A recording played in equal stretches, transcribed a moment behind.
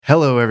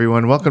Hello,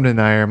 everyone. Welcome to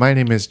Nair. My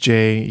name is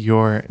Jay,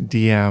 your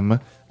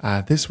DM.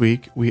 This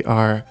week, we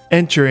are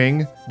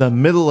entering the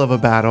middle of a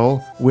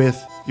battle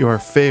with your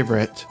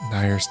favorite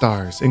Nair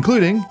stars,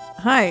 including...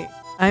 Hi,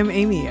 I'm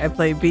Amy. I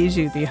play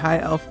Bijou, the High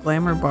Elf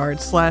Glamour Bard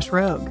 /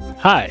 Rogue.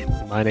 Hi,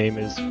 my name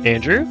is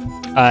Andrew.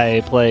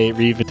 I play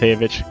Reed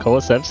Vitevich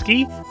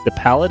Kolosevsky, the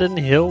Paladin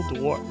Hill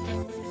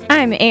Dwarf.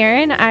 I'm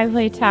Erin. I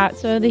play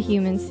Tatsuo, the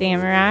Human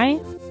Samurai.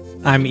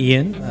 I'm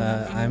Ian.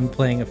 I'm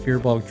playing a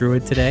Fearball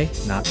Druid today,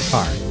 not the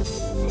card.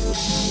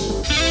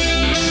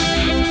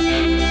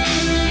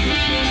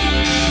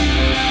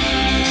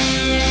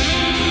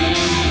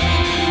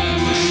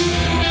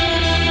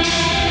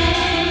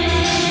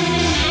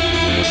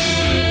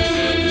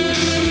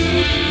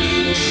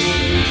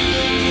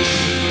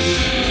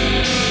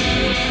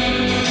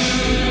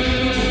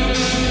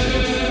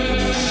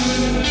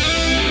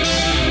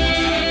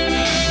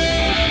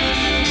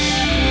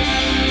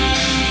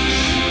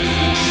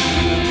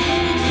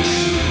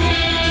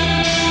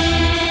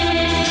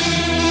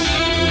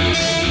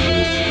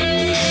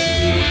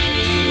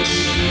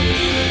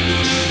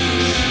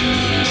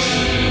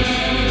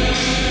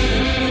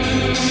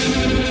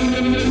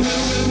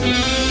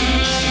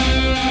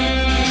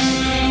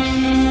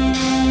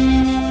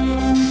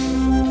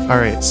 All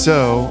right,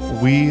 so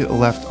we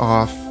left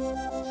off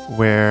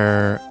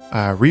where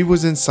Reed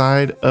was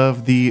inside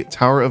of the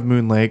Tower of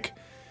Moonlake.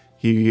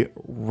 He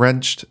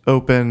wrenched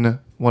open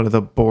one of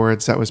the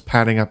boards that was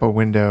padding up a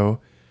window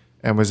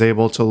and was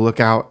able to look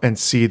out and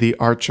see the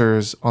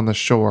archers on the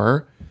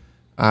shore.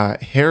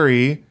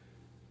 Harry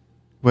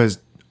was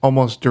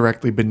almost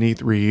directly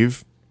beneath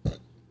Reeve,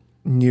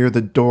 near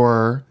the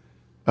door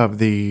of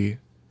the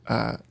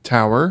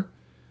tower,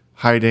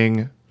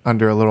 hiding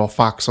under a little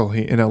foxhole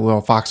he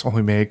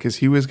made because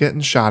he was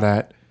getting shot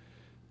at.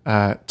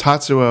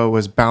 Tatsuo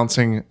was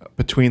bouncing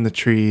between the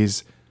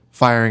trees,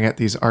 firing at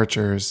these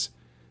archers,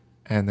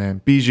 and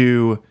then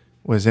Bijou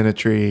was in a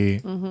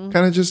tree, kind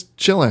of just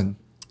chilling,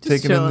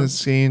 taking in the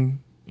scene,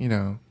 you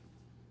know.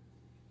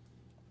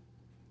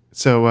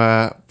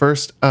 So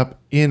first up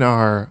in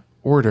our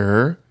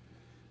order,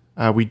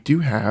 we do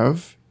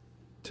have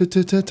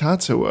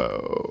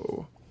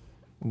Tatsuo.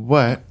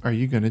 What are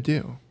you gonna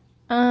do?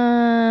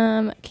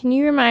 Can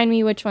you remind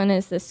me which one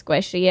is the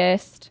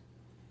squishiest?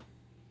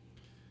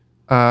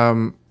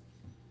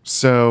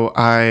 So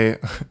a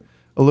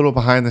little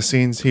behind the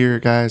scenes here,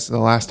 guys. The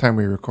last time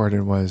we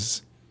recorded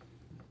was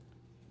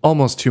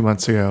almost 2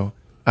 months ago.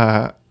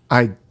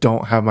 I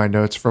don't have my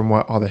notes from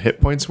what all the hit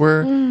points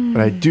were,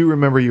 but I do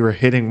remember you were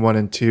hitting 1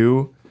 and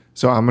 2.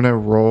 So I'm going to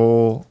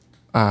roll,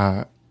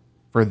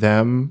 for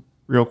them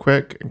real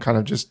quick and kind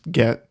of just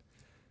get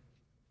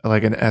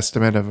like an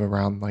estimate of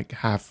around like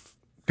half,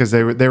 because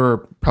they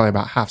were probably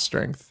about half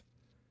strength.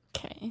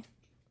 Okay.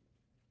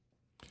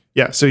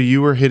 Yeah, so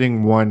you were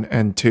hitting 1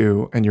 and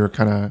 2, and you were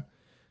kind of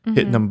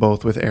hitting them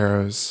both with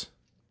arrows.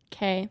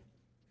 Okay.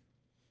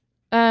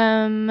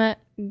 Gonna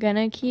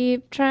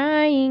keep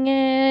trying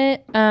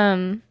it.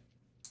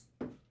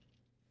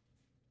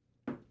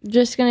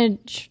 Just gonna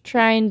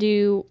try and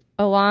do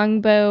a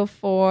longbow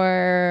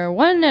for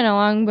 1 and a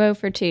longbow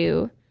for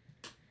 2.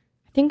 I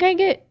think I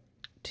get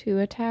 2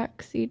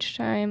 attacks each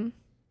time.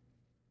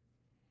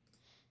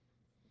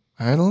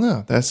 I don't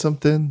know. That's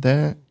something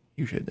that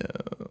you should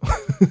know.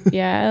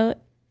 Yeah,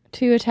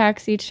 2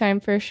 attacks each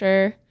time for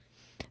sure.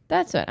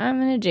 That's what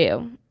I'm going to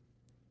do.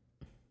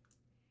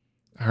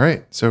 All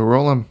right. So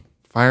roll them.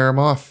 Fire them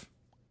off.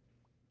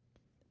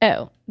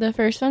 Oh, the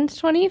first one's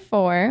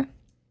 24.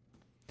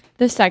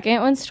 The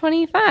second one's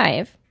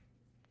 25.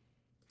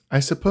 I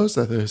suppose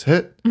that those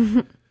hit.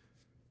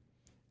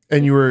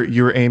 And you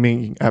were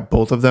aiming at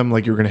both of them,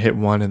 like you were going to hit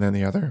one and then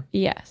the other?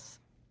 Yes.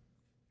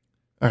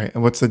 All right.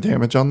 And what's the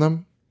damage on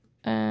them?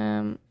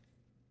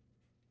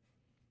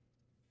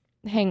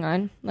 Hang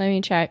on. Let me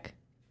check.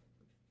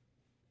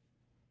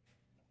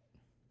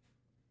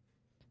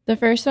 The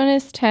first one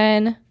is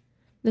 10.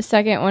 The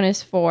second one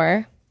is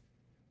 4.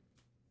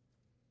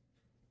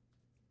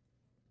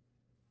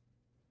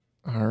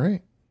 All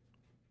right.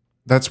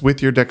 That's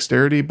with your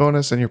dexterity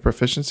bonus and your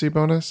proficiency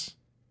bonus?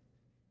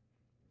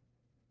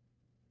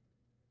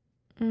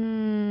 I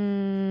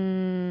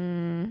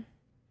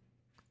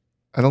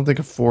don't think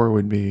a 4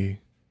 would be...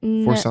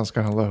 4 sounds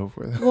kind of low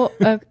for them. Well,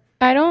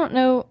 I don't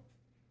know.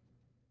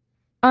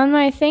 On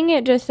my thing,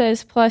 it just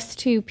says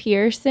 +2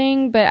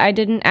 piercing, but I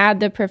didn't add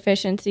the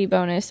proficiency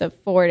bonus of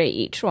 4 to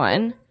each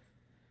one.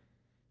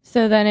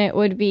 So then it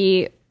would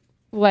be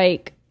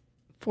like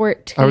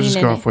 14. I would just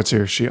go off what's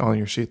on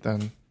your sheet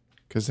then,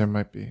 because there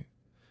might be.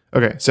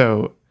 Okay,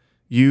 so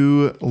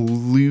you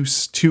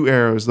loose 2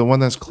 arrows. The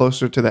one that's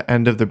closer to the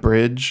end of the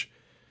bridge,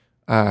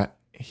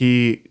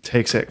 he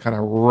takes it kind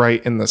of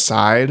right in the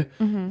side.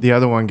 The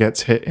other one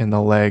gets hit in the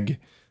leg.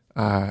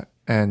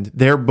 And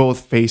they're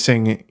both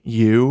facing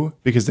you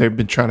because they've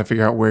been trying to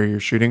figure out where you're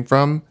shooting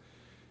from.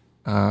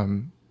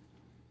 Go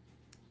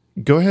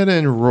ahead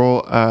and roll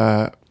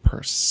a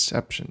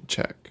perception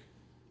check.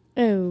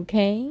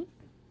 Okay.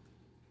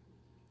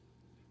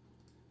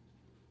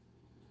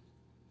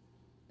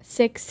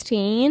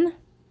 16.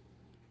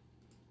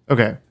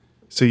 Okay.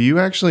 So you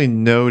actually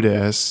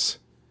notice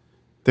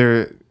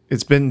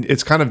it's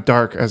kind of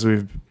dark as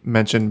we've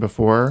mentioned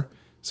before.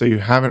 So you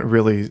haven't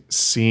really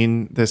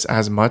seen this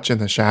as much in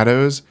the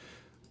shadows,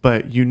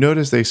 but you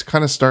notice they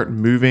kind of start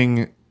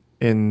moving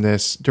in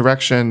this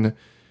direction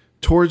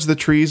towards the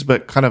trees,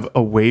 but kind of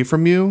away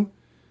from you.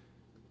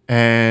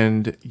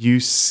 And you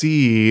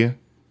see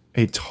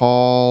a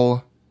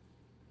tall,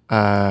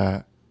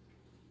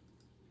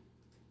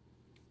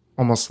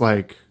 almost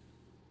like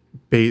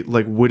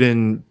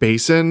wooden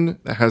basin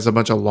that has a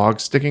bunch of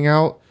logs sticking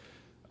out.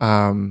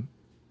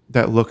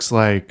 That looks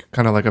like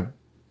kind of like a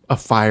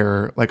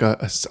fire, like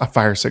a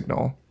fire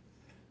signal.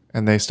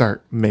 And they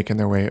start making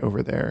their way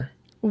over there.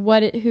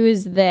 Who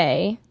is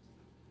they?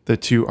 The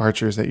two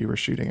archers that you were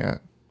shooting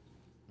at.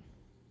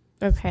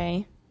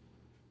 Okay.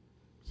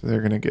 So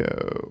they're going to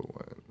go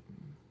 1,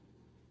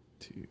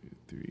 2,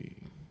 3,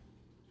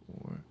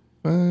 4,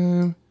 5.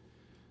 1,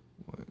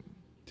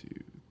 2,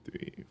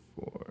 3,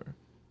 4,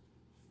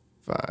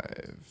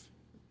 5.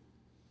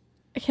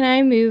 Can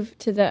I move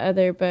to the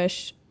other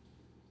bush?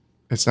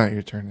 It's not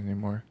your turn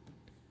anymore.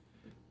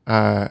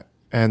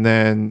 And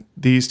then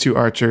these two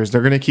archers,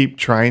 they're going to keep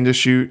trying to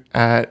shoot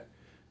at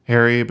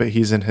Harry, but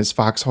he's in his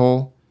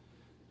foxhole.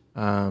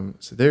 So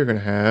they're going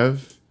to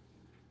have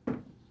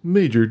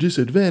major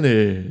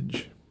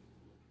disadvantage.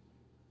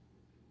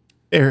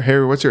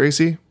 Harry, what's your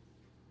AC?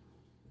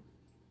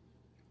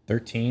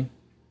 13.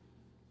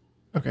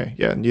 Okay,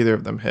 yeah, neither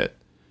of them hit.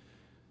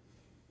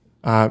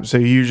 So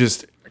you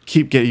just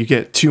you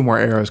get 2 more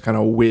arrows kind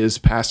of whiz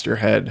past your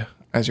head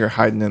as you're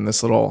hiding in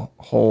this little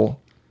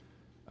hole.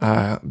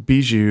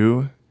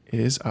 Bijou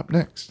is up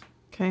next.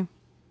 Okay.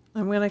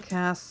 I'm going to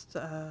cast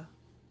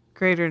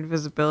Greater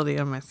Invisibility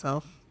on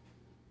myself.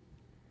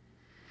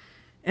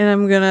 And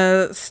I'm going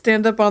to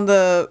stand up on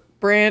the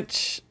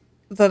branch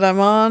that I'm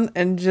on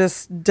and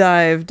just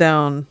dive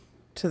down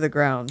to the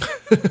ground.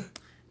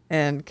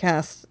 And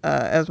cast,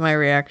 as my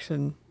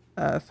reaction,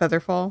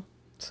 Featherfall.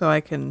 So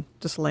I can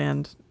just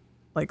land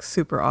like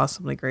super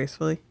awesomely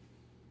gracefully.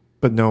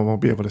 But no one will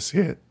be able to see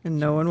it. And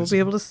no one will be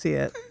able to see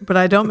it. But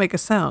I don't make a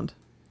sound.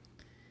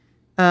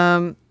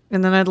 And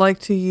then I'd like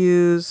to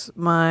use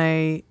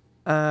my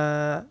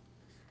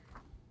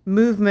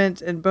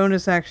movement and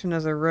bonus action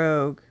as a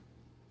rogue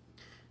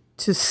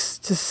to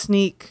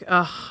sneak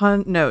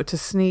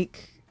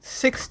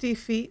 60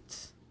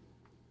 feet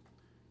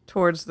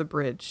towards the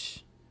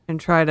bridge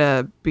and try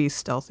to be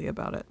stealthy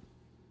about it.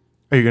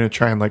 Are you going to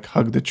try and like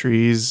hug the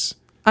trees?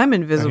 I'm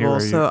invisible,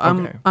 so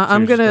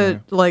I'm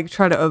gonna like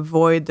try to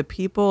avoid the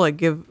people, like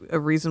give a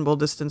reasonable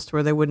distance to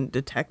where they wouldn't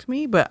detect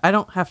me, but I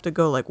don't have to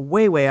go like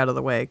way out of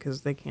the way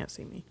because they can't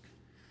see me.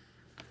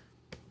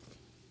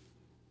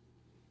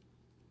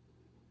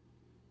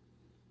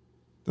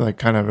 Like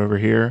kind of over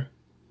here?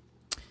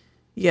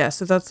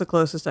 Yes, if that's the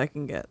closest I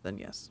can get, then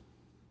yes.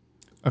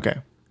 Okay.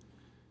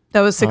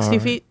 That was 60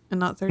 feet and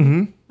not 30?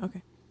 Mm-hmm.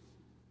 Okay.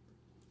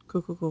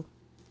 Cool.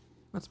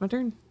 That's my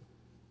turn.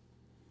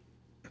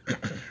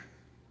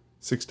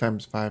 6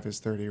 times 5 is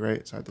 30,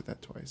 right? So I did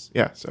that twice.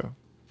 Yeah, so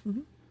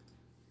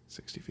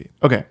 60 feet.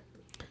 Okay.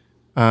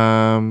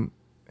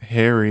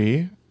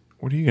 Harry,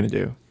 what are you going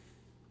to do?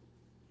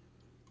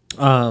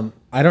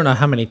 I don't know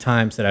how many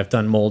times that I've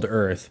done Mold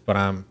Earth, but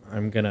I'm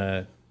going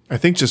to... I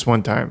think just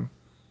one time.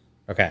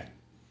 Okay.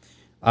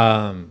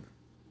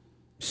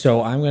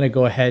 So I'm going to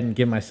go ahead and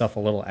give myself a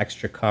little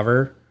extra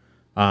cover.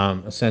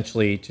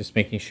 Essentially just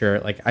making sure,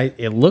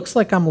 it looks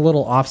like I'm a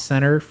little off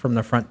center from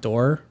the front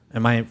door.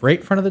 Am I right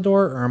in front of the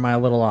door or am I a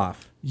little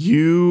off?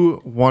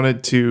 You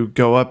wanted to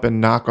go up and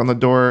knock on the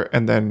door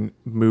and then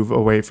move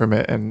away from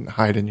it and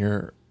hide in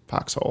your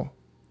foxhole.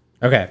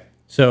 Okay.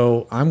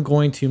 So I'm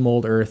going to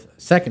Mold Earth a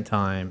second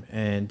time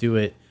and do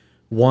it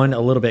a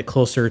little bit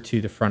closer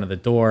to the front of the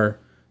door.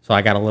 So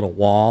I got a little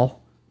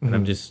wall and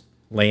I'm just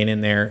laying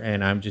in there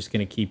and I'm just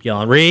going to keep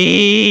yelling,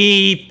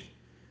 Reeve!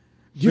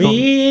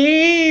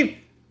 Reeve!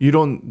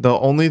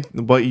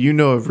 What you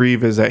know of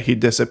Reeve is that he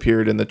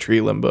disappeared in the tree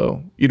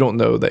limbo. You don't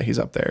know that he's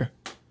up there.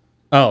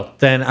 Oh,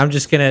 then I'm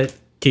just going to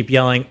keep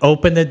yelling,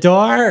 open the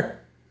door!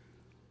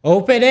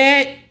 Open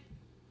it!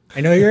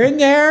 I know you're in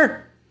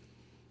there!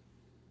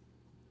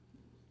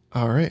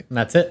 All right. And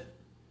that's it.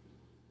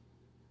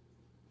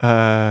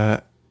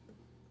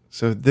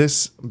 So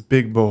this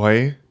big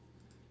boy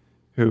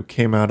who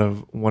came out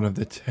of one of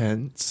the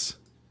tents,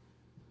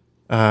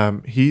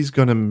 he's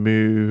going to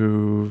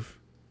move.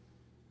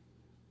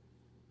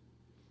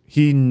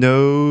 He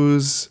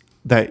knows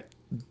that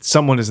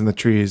someone is in the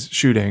trees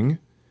shooting.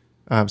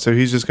 So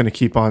he's just going to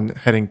keep on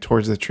heading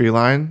towards the tree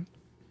line.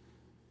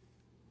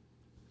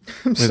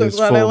 I'm with so his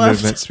glad full I left.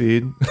 movement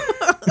speed.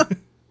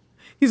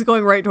 He's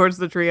going right towards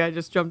the tree I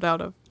just jumped out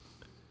of.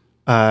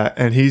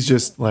 And he's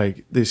just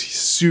like this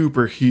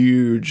super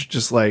huge,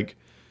 just like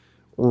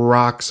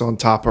rocks on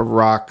top of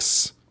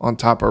rocks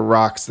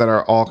that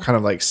are all kind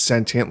of like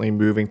sentiently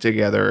moving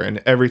together.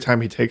 And every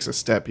time he takes a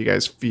step, you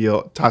guys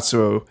feel,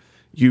 Tatsuo,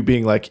 you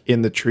being like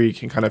in the tree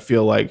can kind of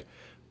feel like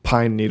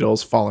pine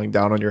needles falling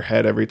down on your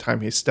head every time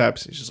he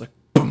steps. He's just like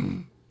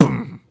boom,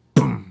 boom,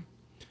 boom.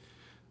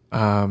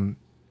 And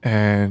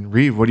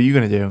Reeve, what are you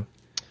going to do?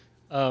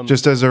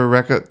 Just as a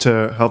record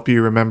to help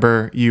you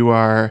remember, you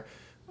are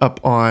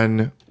up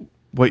on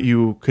what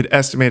you could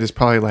estimate is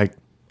probably like,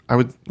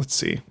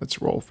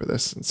 let's roll for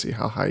this and see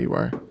how high you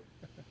are.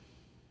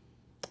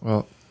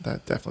 Well,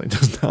 that definitely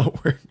does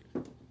not work.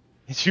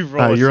 Did you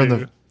roll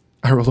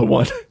I rolled a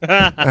 1.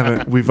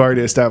 And we've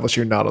already established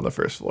you're not on the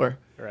first floor.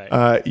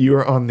 Right. You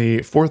are on the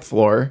 4th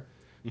floor.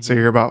 So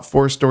you're about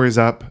 4 stories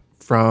up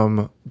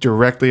from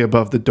directly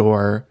above the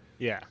door.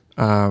 Yeah.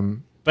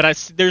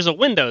 But there's a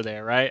window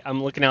there, right?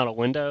 I'm looking out a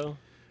window.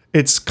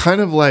 It's kind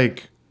of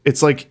like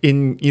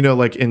in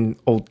like in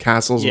old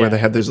castles where they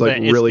have those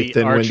like really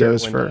thin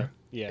windows for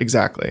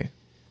exactly.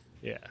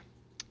 Yeah.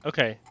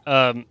 Okay.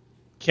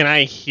 Can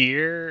I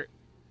hear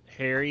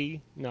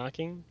Harry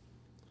knocking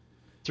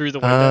through the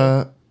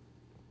window?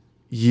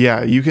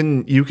 Yeah, you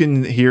can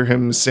hear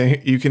him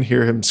saying, you can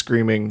hear him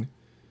screaming,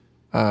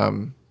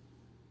 "Open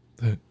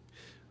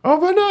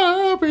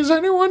up! Is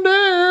anyone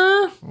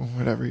there?" Or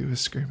whatever he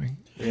was screaming.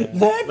 Yeah.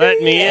 Let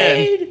me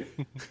in.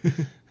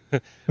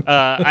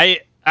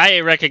 I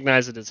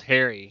recognize it as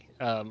Harry.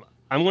 I'm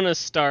gonna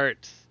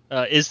start.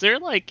 Is there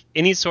like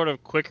any sort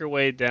of quicker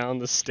way down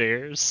the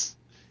stairs?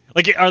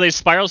 Like, are they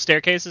spiral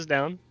staircases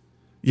down?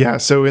 Yeah.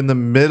 So in the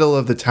middle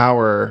of the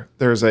tower,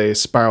 there's a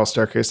spiral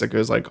staircase that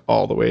goes like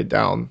all the way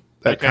down.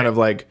 That kind of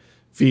like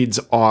feeds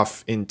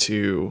off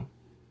into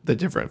the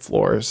different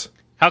floors.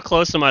 How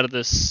close am I to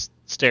this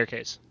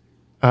staircase?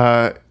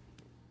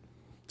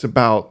 It's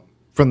about,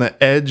 from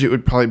the edge, it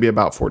would probably be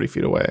about 40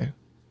 feet away.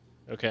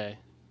 Okay.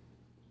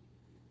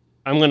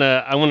 I'm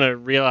gonna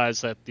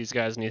realize that these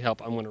guys need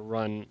help. I'm gonna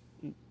run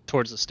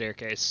towards the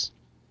staircase.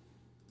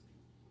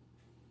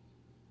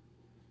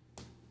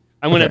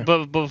 I'm gonna,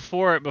 but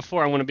before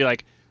I'm gonna be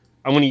like,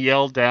 I'm gonna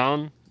yell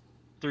down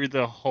through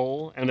the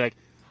hole and be like,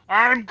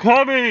 "I'm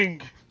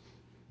coming,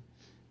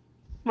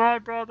 my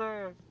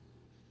brother."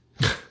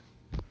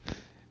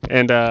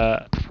 And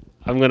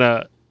I'm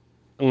gonna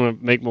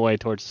make my way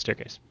towards the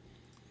staircase.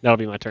 That'll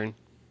be my turn.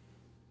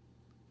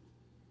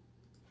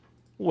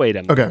 Wait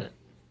a minute. Okay.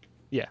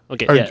 Yeah.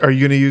 Okay. Are you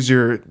going to use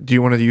do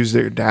you want to use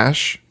your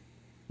dash?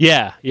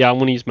 Yeah. I'm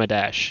going to use my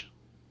dash.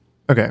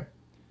 Okay.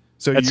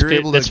 So that's you're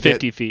able to that's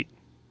 50 feet.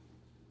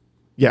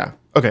 Yeah.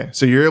 Okay.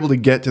 So you're able to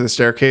get to the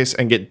staircase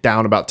and get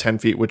down about 10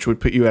 feet, which would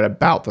put you at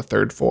about the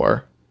 3rd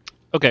floor.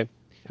 Okay.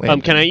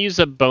 Can I use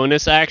a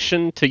bonus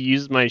action to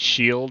use my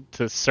shield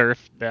to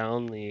surf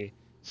down the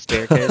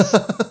staircase?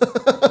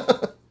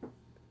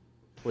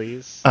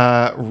 Please.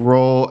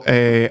 Roll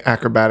a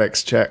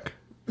acrobatics check.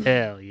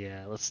 Hell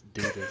yeah, let's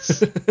do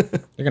this.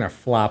 You're gonna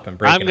flop and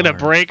break. I'm gonna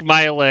break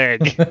my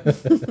leg.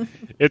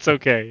 It's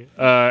okay.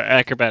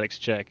 Acrobatics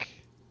check.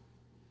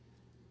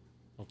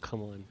 Oh,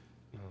 come on.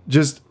 Oh.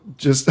 Just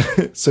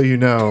so you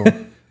know,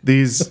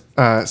 these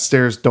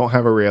stairs don't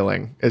have a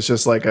railing. It's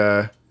just like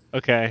a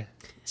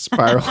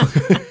spiral.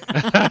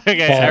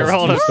 Okay, I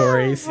rolled 2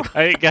 stories.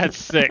 I got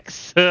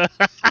 6.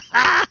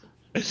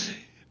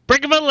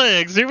 Breaking my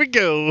legs. Here we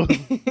go.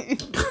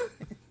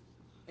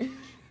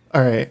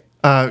 All right.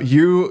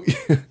 You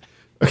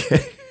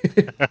okay?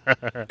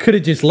 Could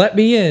have just let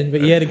me in,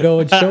 but you had to go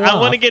and show off. I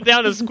want to get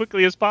down as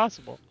quickly as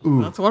possible.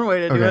 Ooh, That's one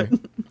way to do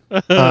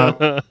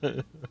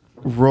it.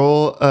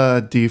 Roll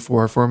a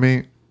d4 for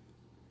me.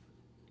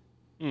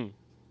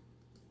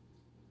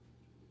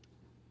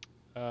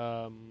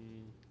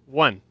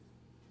 1.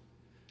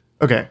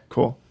 Okay,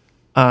 cool.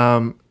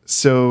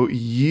 So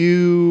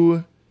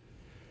you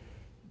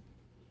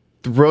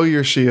throw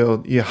your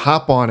shield, you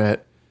hop on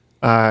it,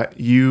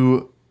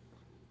 you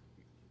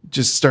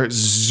just start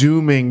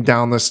zooming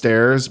down the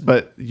stairs,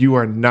 but you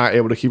are not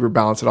able to keep your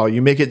balance at all.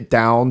 You make it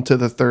down to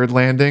the 3rd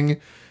landing,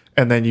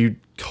 and then you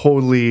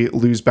totally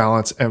lose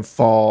balance and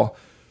fall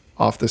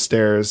off the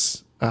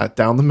stairs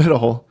down the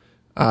middle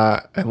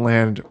and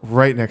land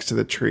right next to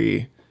the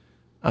tree.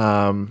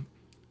 And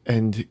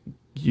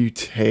you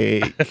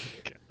take...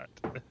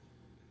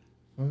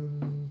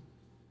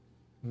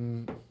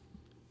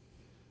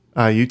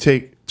 you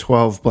take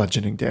 12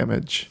 bludgeoning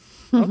damage.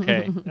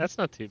 Okay, that's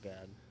not too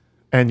bad.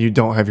 And you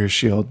don't have your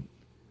shield.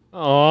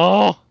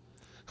 Oh.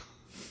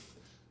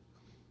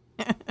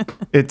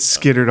 It's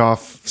skittered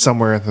off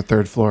somewhere on the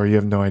 3rd floor. You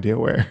have no idea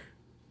where.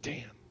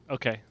 Damn.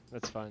 Okay,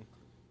 that's fine.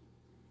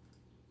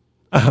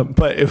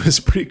 But it was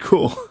pretty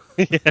cool.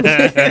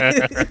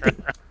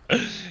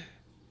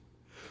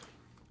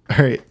 All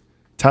right,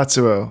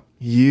 Tatsuo,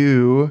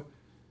 you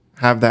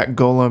have that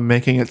golem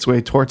making its way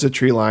towards a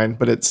tree line,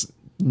 but it's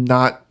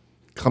not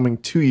coming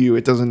to you.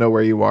 It doesn't know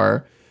where you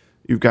are.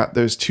 You've got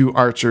those 2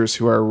 archers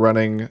who are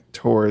running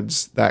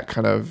towards that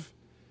kind of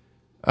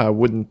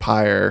wooden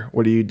pyre.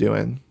 What are you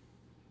doing?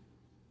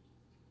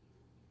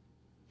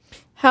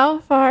 How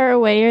far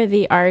away are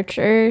the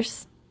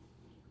archers?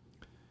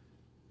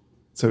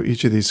 So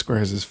each of these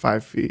squares is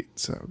 5 feet.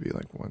 So that would be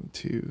like 1,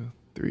 2,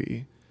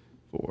 3,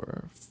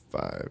 4,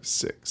 5,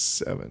 6,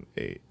 7,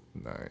 8,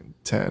 9,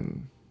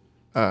 10.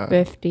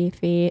 50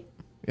 feet.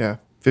 Yeah,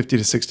 50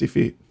 to 60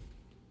 feet.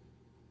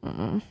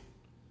 I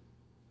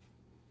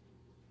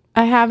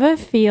have a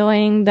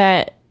feeling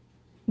that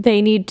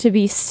they need to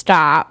be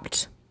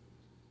stopped.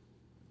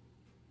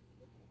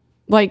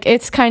 Like,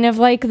 it's kind of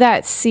like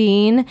that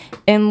scene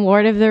in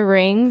Lord of the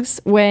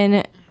Rings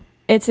when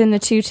it's in the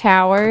two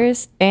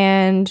towers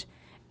and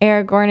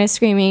Aragorn is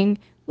screaming,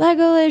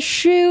 Legolas,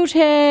 shoot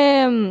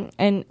him!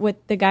 And with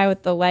the guy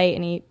with the light,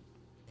 and he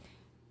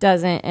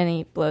doesn't, and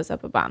he blows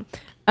up a bomb.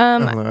 I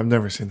don't know. I've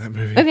never seen that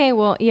movie. Okay,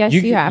 well, yes,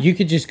 you have. You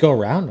could just go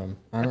around them.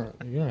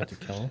 You don't have to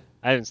kill them.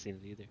 I haven't seen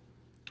it either.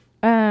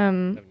 I have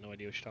no idea what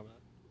you're talking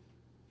about.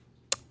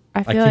 I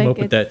I feel came like up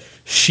with that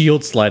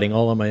shield sliding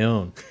all on my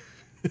own.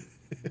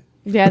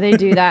 Yeah, they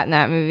do that in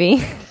that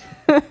movie.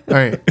 All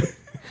right.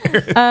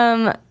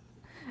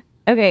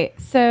 Okay,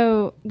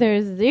 so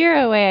there's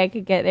zero way I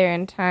could get there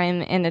in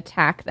time and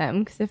attack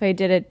them, because if I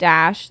did a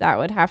dash, that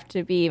would have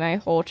to be my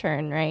whole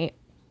turn, right?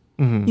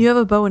 You have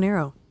a bow and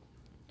arrow.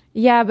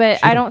 Yeah, but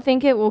I don't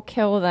think it will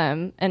kill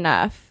them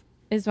enough.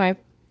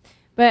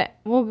 But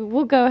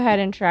we'll go ahead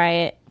and try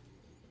it,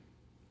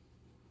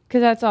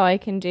 because that's all I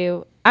can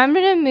do. I'm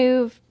gonna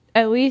move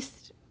at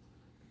least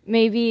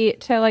maybe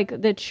to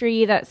like the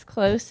tree that's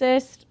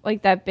closest,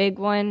 like that big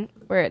one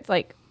where it's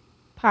like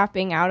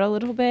popping out a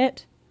little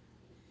bit.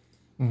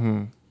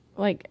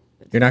 Like,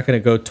 You're not going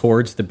to go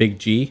towards the big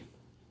G?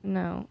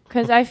 no,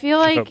 because I feel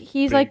like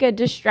he's like a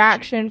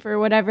distraction for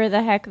whatever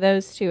the heck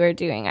those two are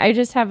doing. I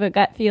just have a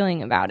gut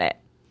feeling about it.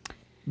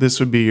 This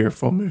would be your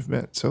full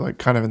movement. So, like,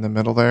 kind of in the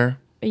middle there.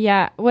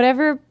 Yeah,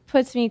 whatever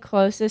puts me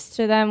closest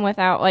to them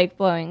without like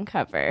blowing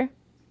cover.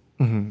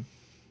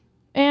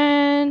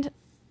 And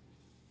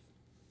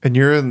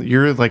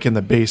you're like in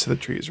the base of the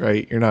trees,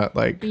 right? You're not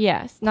like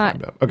yes, not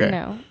climbed up. Okay.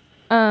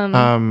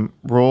 No.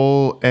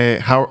 Roll a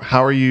how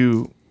are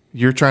you?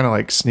 You're trying to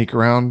like sneak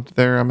around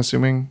there, I'm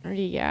assuming.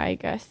 Yeah, I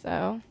guess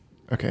so.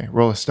 Okay,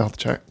 roll a stealth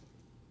check.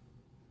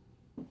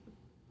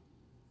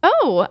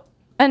 Oh,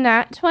 a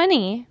nat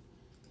 20.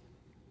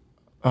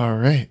 All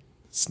right,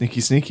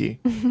 sneaky.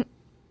 And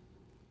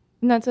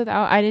that's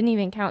without. I didn't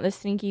even count the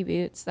sneaky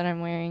boots that I'm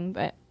wearing,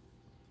 but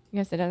I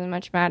guess it doesn't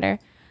much matter.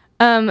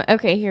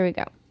 Okay, here we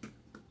go.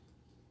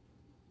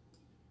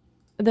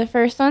 The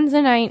first one's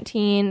a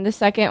 19. The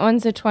second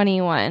one's a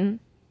 21.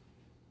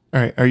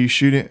 All right, are you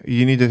shooting?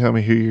 You need to tell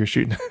me who you're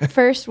shooting at.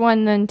 First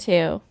one, then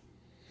two.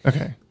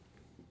 Okay.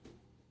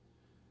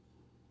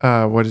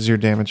 What is your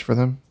damage for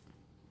them?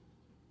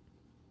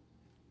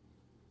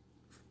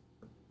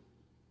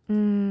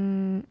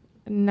 9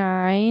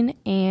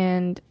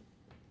 and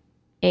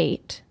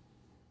 8.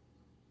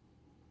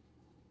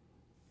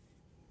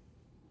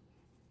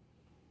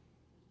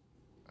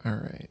 All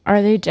right.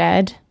 Are they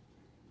dead?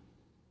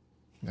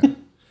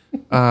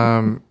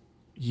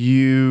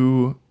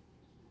 You.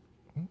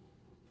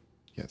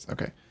 Yes.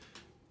 Okay.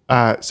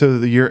 So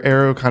your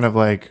arrow kind of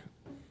like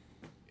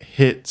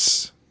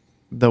hits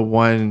the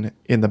one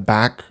in the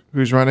back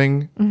who's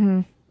running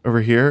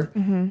over here,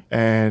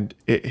 and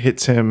it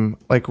hits him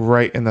like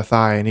right in the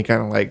thigh, and he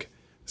kind of like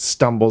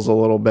stumbles a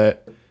little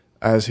bit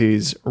as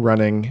he's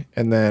running,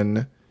 and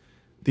then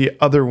the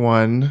other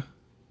one,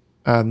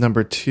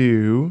 number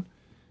 2,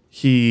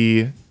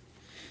 he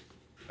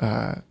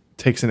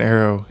takes an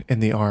arrow in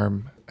the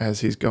arm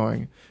as he's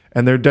going,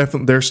 and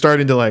they're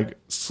starting to like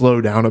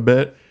slow down a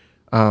bit.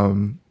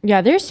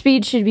 Yeah, their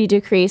speed should be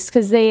decreased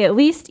because they at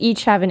least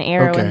each have an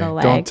arrow in the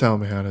leg. Don't tell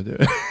me how to do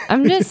it.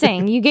 I'm just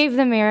saying, you gave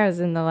them arrows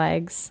in the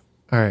legs.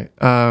 All right.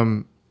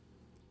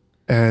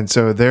 And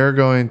so they're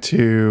going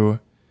to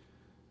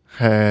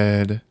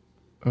head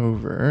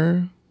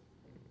over.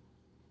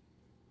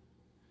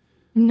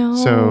 No.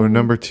 So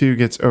number 2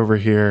 gets over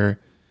here,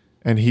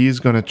 and he's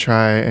going to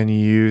try and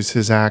use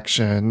his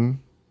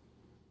action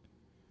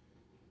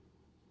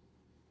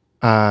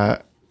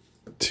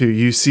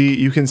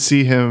you can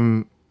see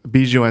him,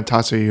 Bijou and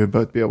Tatsu, you would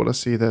both be able to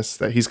see this,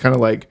 that he's kind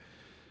of like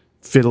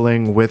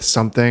fiddling with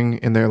something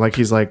in there, like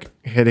he's like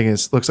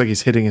looks like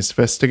he's hitting his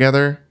fists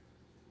together.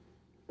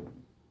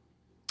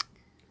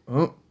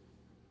 Oh,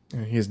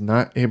 and he's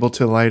not able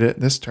to light it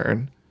this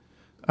turn.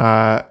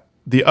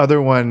 The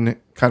other one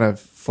kind of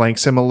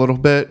flanks him a little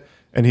bit,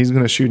 and he's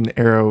going to shoot an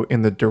arrow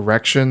in the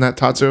direction that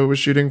Tatsuo was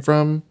shooting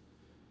from.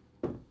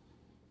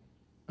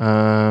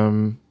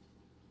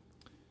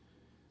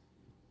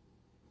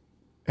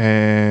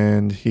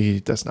 And he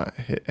does not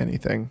hit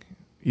anything.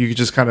 You could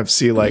just kind of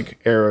see like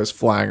arrows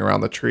flying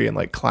around the tree and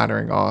like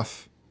clattering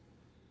off.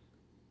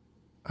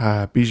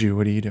 Bijou,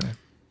 what are you doing?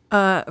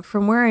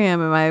 From where I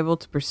am I able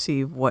to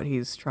perceive what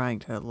he's trying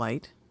to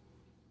light?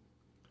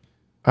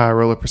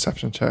 Roll a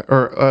perception check,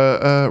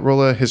 or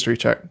roll a history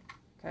check.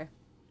 Okay.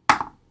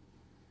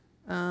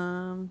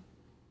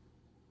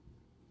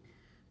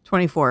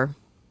 24.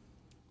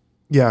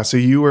 Yeah, so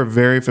you were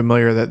very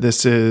familiar that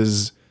this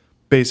is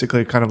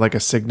basically kind of like a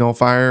signal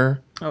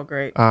fire. Oh,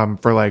 great.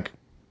 For like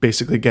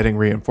basically getting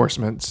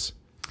reinforcements.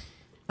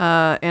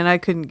 And I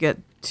couldn't get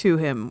to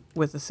him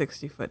with a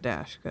 60-foot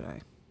dash, could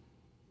I?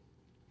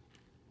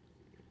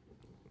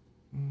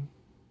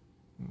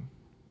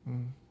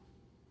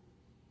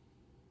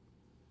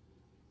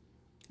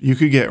 You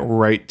could get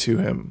right to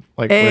him,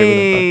 like right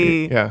within 5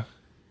 feet. Yeah.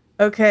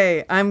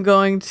 Okay, I'm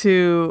going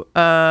to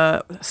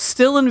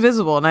still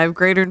invisible, and I have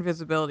greater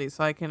invisibility,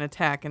 so I can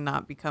attack and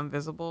not become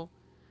visible.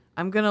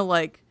 I'm gonna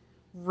like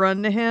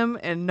run to him,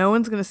 and no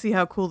one's gonna see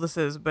how cool this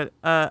is, but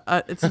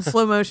it's in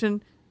slow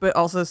motion, but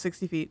also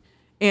 60 feet.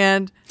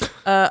 And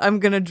I'm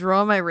gonna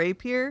draw my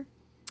rapier,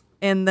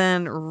 and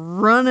then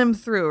run him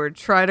through, or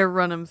try to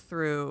run him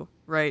through,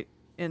 right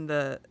in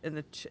the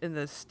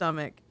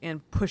stomach,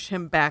 and push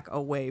him back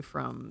away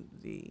from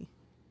the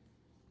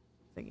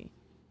thingy.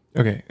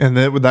 Okay, and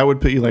that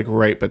would put you like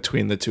right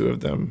between the two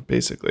of them,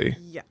 basically.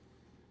 Yeah.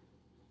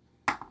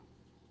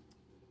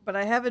 But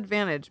I have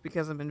advantage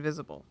because I'm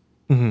invisible.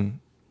 Mm-hmm.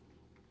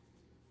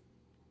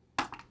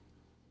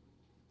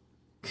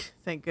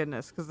 Thank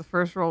goodness, because the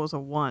first roll was a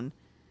 1.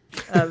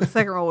 The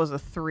second roll was a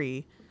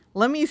 3.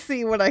 Let me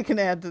see what I can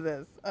add to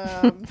this.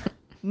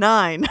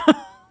 9.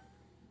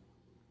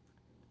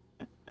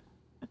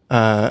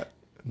 No,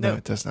 No.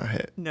 it does not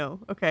hit. No.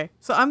 Okay.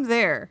 So I'm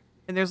there,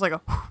 and there's like a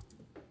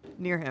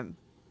near him.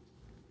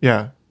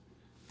 Yeah.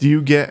 Do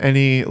you get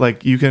any,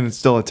 like, you can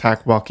still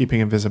attack while keeping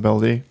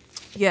invisibility?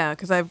 Yeah,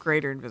 because I have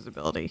greater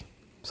invisibility.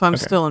 So I'm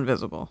Okay. still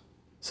invisible.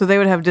 So they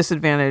would have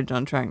disadvantage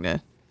on trying to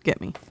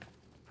get me.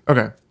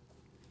 Okay.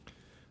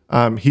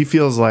 He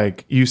feels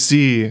like you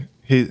see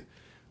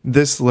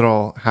this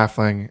little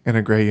halfling in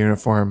a gray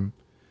uniform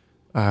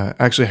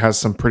actually has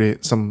some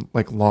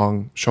like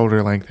long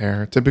shoulder length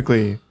hair.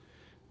 Typically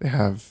they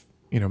have,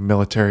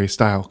 military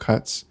style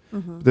cuts.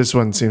 This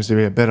one seems to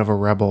be a bit of a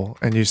rebel,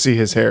 and you see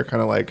his hair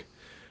kind of like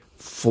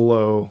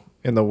flow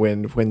in the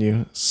wind when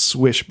you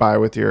swish by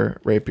with your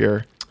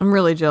rapier. I'm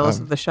really jealous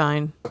of the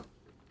shine.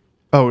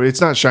 Oh,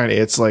 it's not shiny.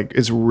 It's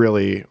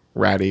really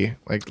ratty,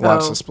 like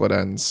lots Oh. of split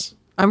ends.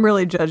 I'm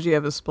really judgy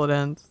of his split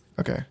ends.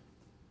 Okay.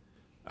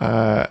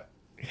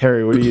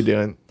 Harry, what are you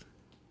doing?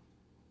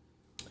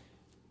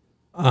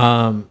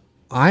 I'm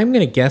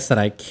gonna guess that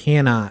I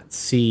cannot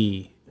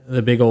see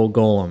the big old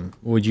golem.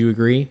 Would you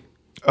agree?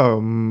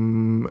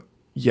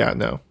 Yeah,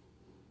 no.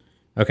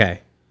 Okay.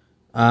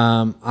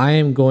 I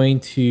am going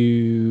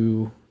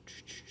to.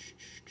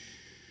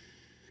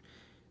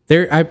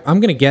 I'm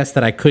going to guess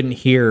that I couldn't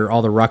hear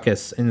all the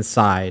ruckus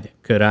inside.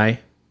 Could I?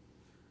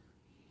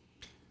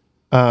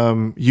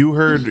 You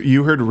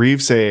heard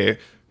Reeve say,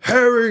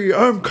 "Harry,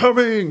 I'm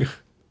coming,"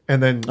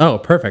 and then Oh,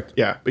 perfect.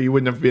 yeah, but you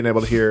wouldn't have been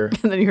able to hear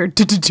And then you heard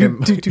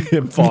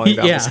him falling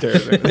down Yeah.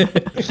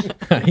 the stairs.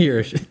 I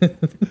hear.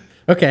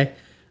 Okay.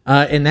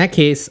 In that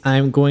case,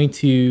 I'm going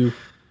to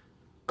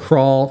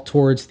crawl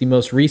towards the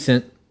most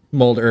recent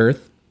mold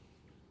earth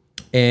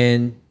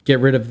and get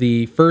rid of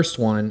the first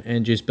one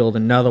and just build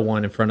another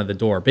one in front of the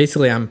door.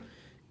 Basically, I'm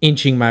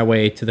inching my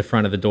way to the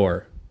front of the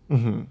door.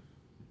 Mm-hmm.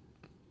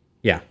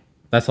 Yeah,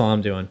 that's all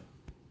I'm doing.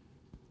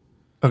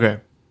 Okay.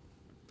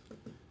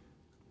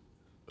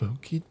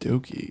 Okie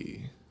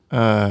dokie.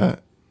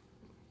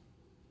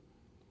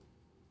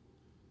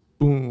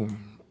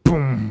 Boom,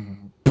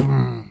 boom,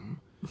 boom,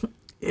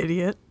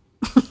 Idiot.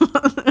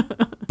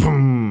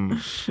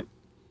 boom.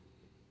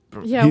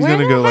 Yeah, He's where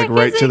gonna the go like heck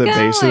right is to it the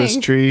base of this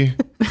going? tree,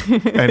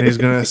 and he's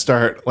gonna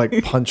start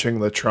like punching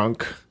the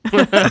trunk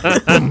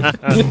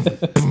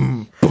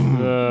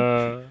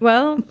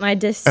Well, my and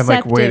deceptive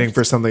like waiting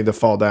for something to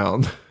fall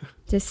down.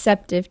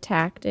 deceptive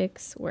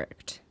tactics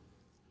worked.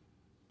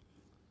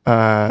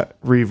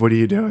 Reeve, what are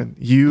you doing?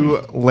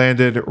 You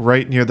landed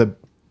right near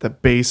the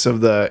base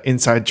of the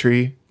inside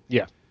tree,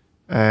 Yeah.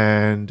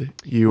 and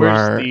you Where's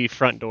are. the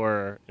front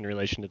door in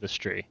relation to this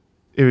tree?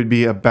 It would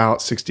be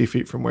about 60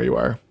 feet from where you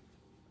are.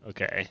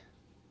 Okay.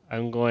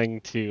 I'm going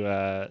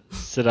to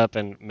sit up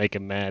and make a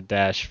mad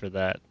dash for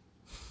that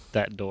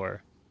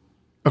door.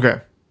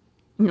 Okay.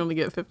 You only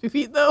get 50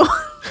 feet, though.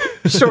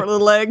 Short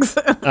little legs.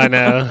 I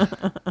know.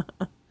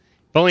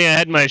 If only I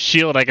had my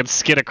shield, I could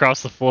skid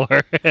across the floor.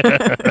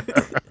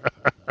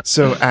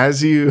 So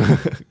as you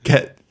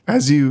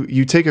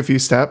you take a few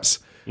steps,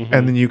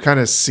 and then you kind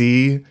of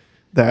see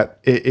that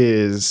it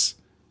is,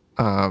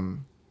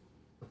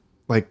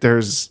 like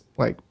there's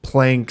like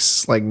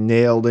planks like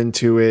nailed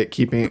into it,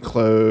 keeping it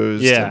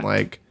closed, Yeah. and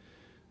like,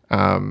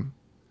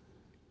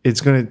 it's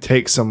gonna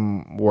take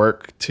some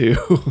work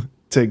to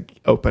to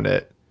open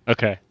it.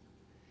 Okay.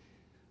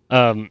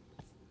 All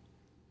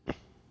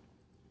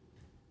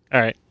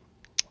right.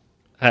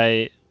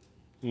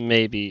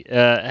 Maybe.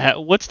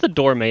 What's the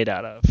door made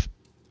out of?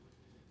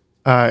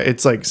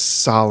 It's like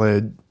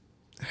solid,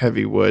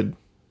 heavy wood.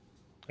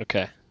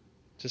 Okay.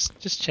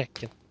 Just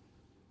checking.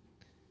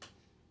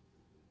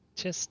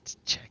 Just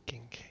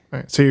checking. All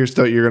right, so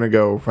you're gonna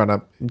go run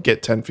up and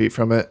get 10 feet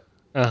from it.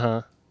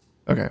 Uh-huh.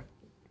 Okay.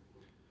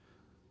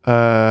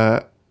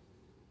 Are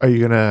you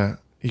gonna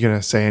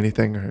say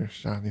anything or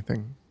shout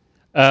anything?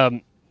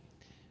 I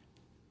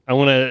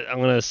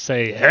wanna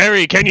say,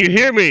 Harry, can you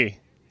hear me?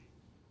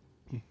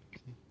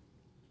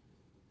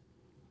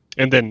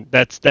 And then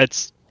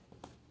that's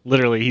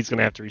literally he's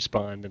gonna have to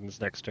respond in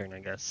his next turn, I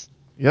guess.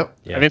 Yep.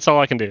 Yeah. I mean, it's all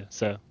I can do.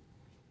 So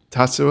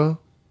Tatsuo?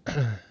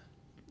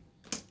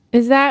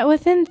 Is that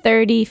within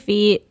 30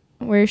 feet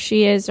where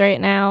she is right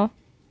now?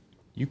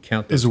 You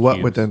count those Is what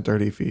cubes. within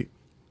 30 feet?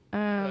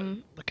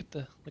 look at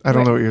the. I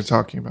don't know what you're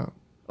talking about.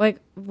 Like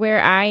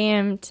where I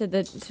am to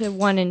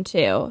 1 and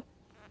 2.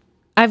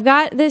 I've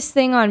got this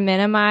thing on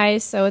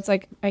minimize, so it's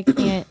like I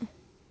can't.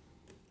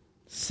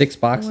 6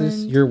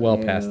 boxes? 1, You're well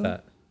 2. past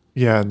that.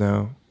 Yeah,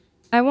 no.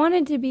 I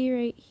wanted to be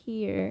right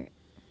here.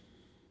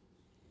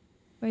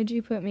 Why'd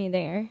you put me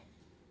there?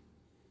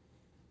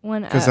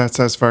 1 Because up. that's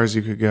as far as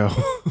you could go.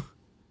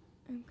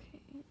 Okay.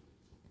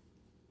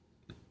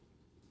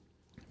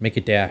 Make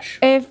a dash.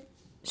 If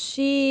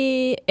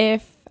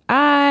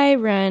I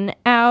run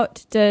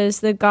out, does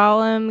the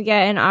golem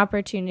get an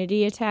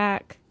opportunity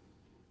attack?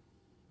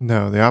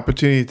 No, the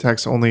opportunity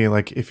attack's only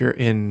like if you're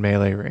in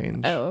melee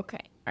range. Oh, okay.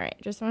 All right.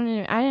 Just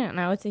wanted to, I didn't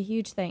know. It's a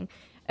huge thing.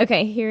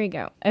 Okay, here we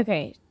go.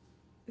 Okay.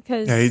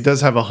 Because Yeah, he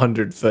does have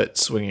 100-foot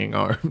swinging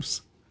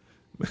arms.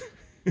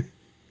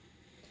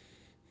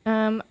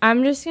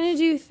 I'm just going to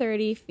do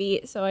 30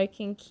 feet so I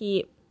can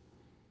keep,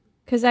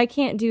 because I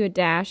can't do a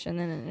dash and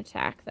then an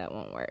attack. That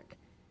won't work.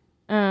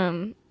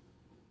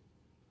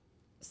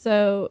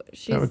 So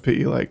she's, That would put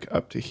you like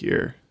up to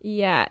here.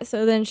 yeah,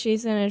 so then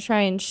she's going to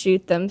try and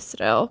shoot them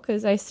still,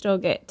 because I still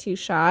get 2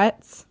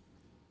 shots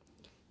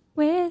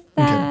with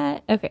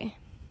that. Okay.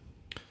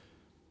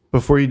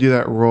 Before you do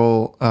that,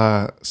 roll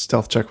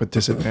stealth check with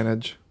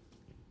disadvantage.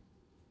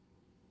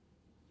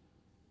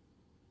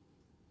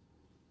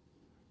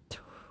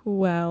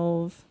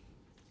 12.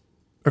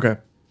 Okay.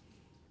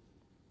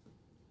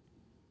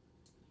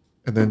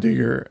 And then do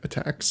your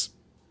attacks.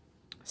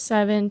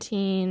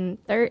 17,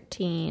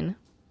 13.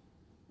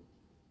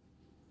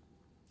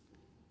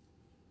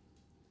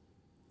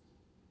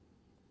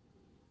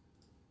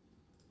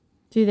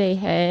 Do they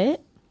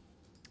hit?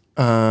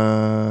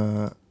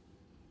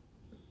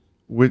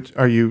 Which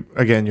are you,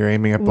 again, you're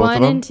aiming at both 1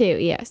 of them? and 2.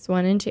 Yes,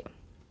 1 and 2.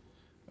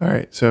 All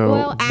right, so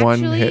Well,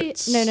 one actually,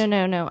 hits.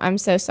 no. I'm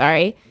so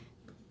sorry.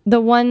 The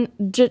one,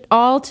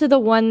 all to the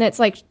one that's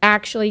like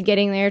actually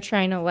getting there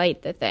trying to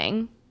light the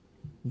thing.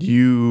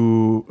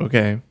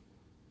 Okay.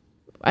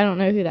 I don't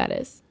know who that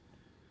is.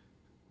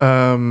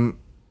 In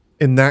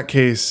that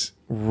case,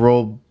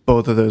 roll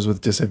both of those with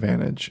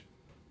disadvantage.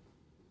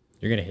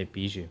 You're going to hit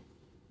Bijou.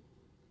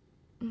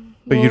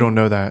 But you don't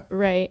know that.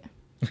 Right.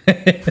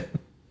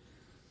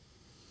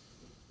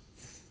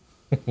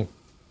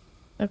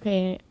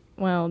 Okay,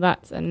 well,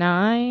 that's a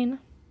 9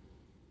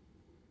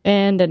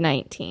 and a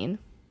 19.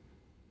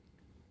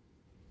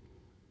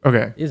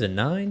 Okay. Is a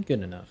 9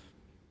 good enough?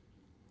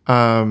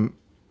 No,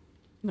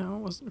 it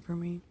wasn't for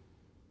me.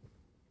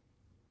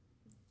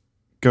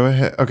 Go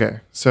ahead.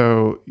 Okay.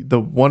 So the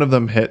one of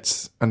them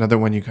hits, another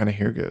one you kind of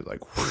hear go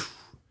like whoosh,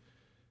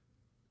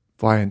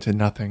 fly into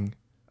nothing.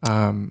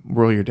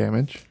 Roll your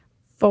damage.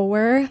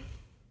 4.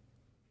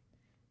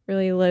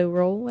 Really low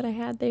roll what I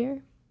had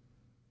there.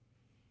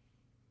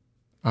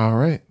 All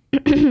right.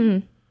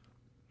 You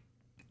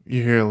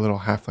hear a little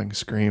halfling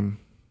scream.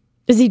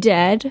 Is he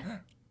dead?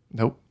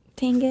 Nope.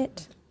 Dang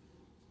it.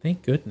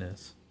 Thank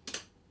goodness.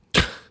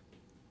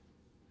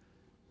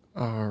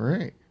 All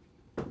right.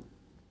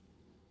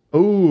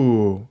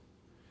 Oh,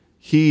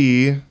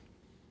 he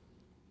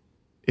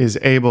is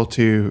able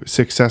to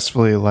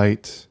successfully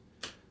light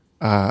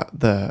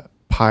the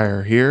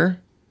pyre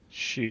here,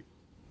 Shoot.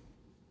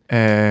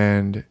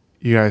 and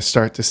you guys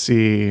start to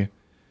see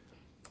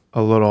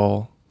a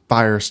little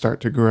fire start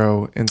to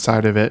grow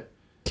inside of it.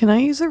 Can I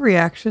use a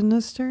reaction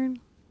this turn?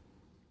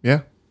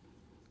 Yeah.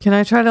 Can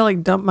I try to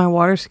like dump my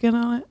water skin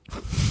on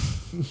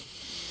it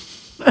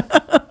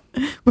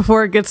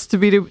before it gets to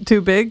be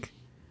too big?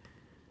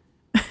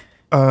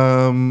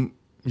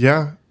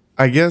 Yeah.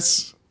 I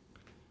guess.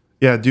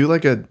 Yeah. Do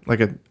like a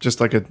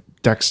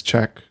dex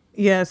check.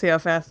 Yeah, see how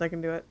fast I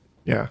can do it.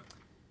 Yeah.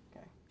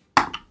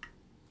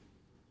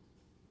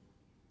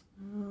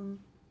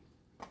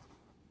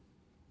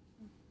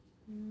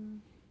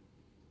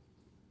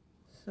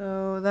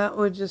 So that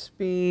would just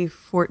be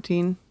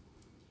 14.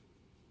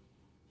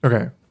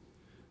 Okay.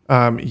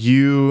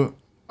 You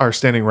are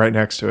standing right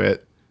next to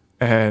it,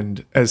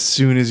 and as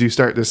soon as you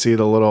start to see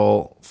the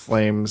little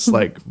flames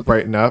like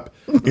brighten up,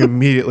 you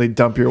immediately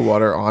dump your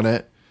water on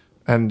it,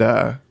 and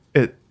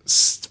it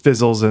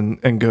fizzles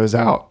and goes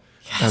out.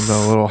 Yes. And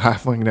the little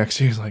halfling next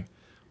to you is like,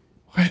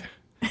 "What?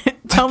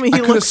 Tell me he I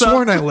could have looks up.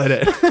 sworn I lit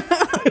it."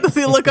 Does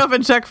he look up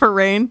and check for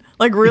rain?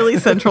 Like really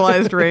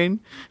centralized rain?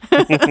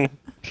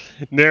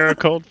 Narrow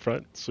cold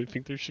front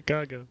sweeping through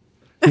Chicago.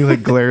 He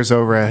like glares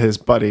over at his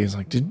buddy. He's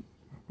like,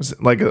 was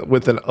it like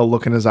with a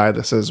look in his eye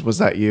that says, "Was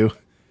that you?"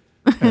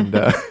 And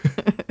and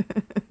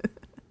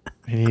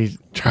he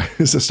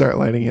tries to start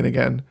lighting it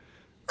again,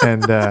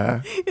 and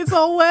It's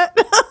all wet.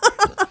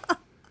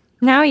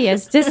 Now he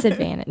has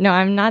disadvantage. No,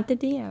 I'm not the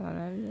DM.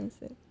 I'm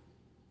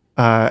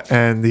just...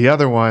 and the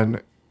other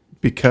one,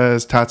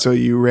 because Tatsuo,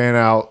 you ran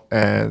out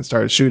and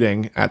started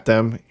shooting at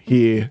them,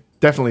 he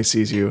definitely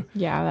sees you.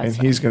 Yeah, that's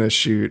and he's gonna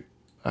shoot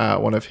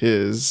one of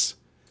his.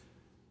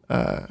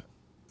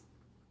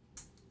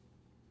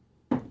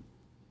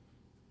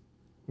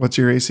 What's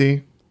your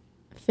AC?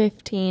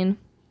 15.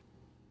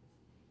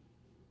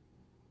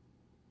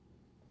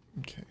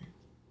 Okay.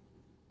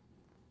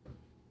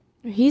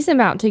 He's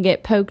about to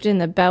get poked in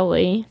the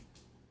belly.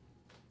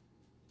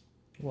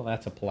 Well,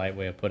 that's a polite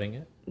way of putting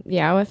it.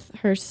 Yeah, with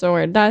her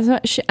sword. That's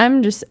what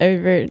I'm just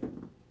over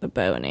the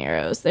bow and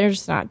arrows. They're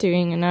just not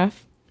doing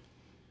enough.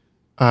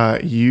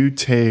 You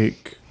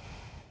take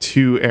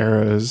 2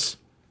 arrows.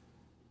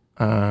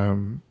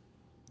 Great.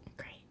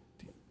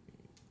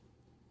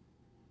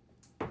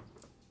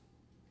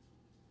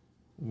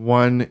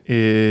 One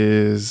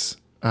is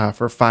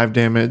for 5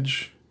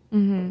 damage.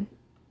 Mm-hmm.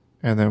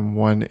 And then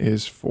one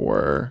is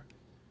for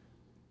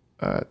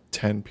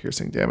 10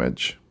 piercing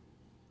damage.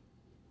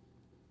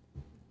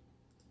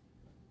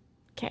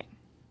 Okay.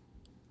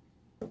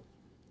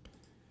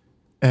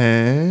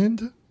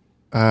 And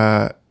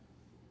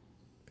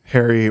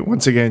Harry,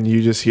 once again,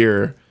 you just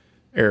hear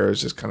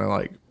arrows just kind of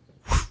like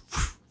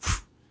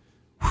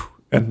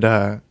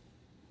and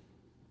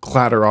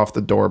clatter off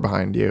the door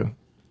behind you.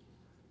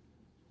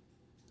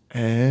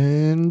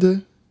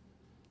 And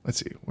let's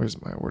see,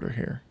 where's my order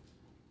here?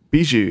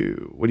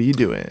 Bijou, what are you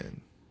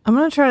doing? I'm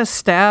gonna try to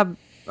stab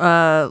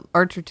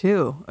Archer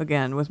 2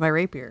 again with my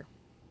rapier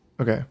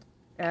Okay.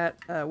 at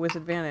with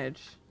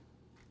advantage.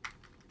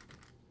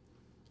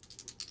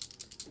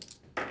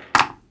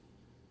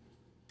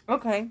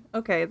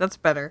 Okay, that's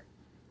better.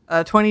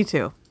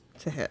 22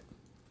 to hit.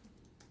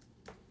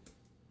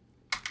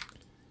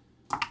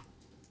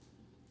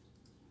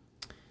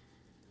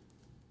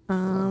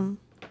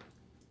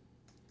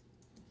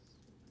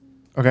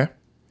 Okay.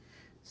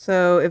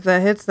 So if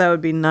that hits, that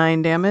would be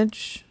 9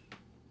 damage.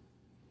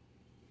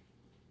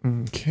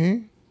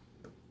 Okay.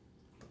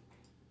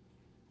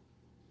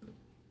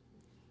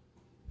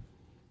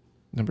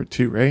 Number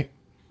 2, right?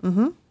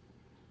 Mm-hmm.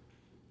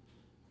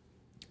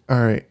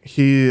 All right.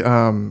 He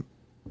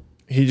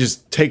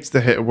just takes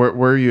the hit. Where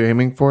are you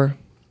aiming for?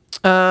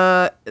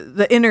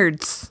 The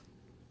innards.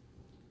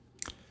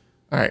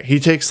 All right. He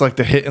takes like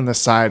the hit in the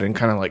side and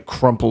kind of like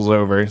crumples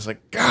over. He's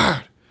like,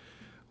 God,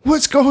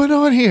 what's going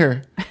on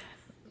here?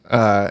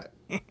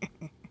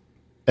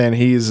 And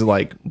he's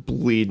like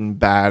bleeding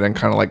bad and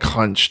kind of like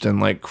hunched and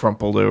like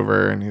crumpled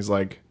over. And he's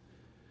like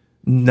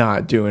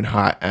not doing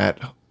hot at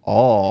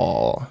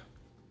all.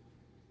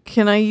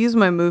 Can I use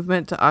my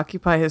movement to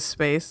occupy his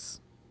space?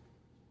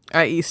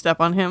 I.e. step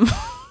on him.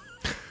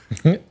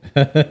 I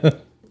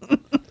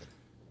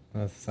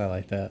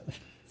like that.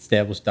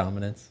 Establish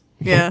dominance.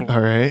 Yeah.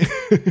 All right.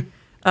 So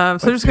I'm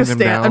just gonna pin him stand.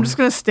 down. I'm just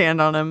gonna stand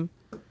on him,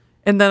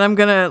 and then I'm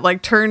gonna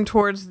like turn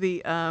towards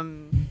the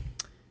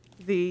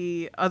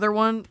other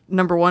one,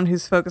 number 1,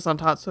 who's focused on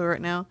Tatsuo right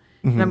now,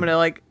 and I'm gonna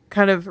like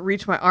kind of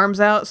reach my arms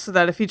out so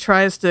that if he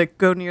tries to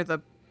go near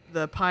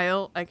the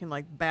pile, I can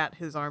like bat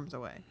his arms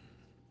away.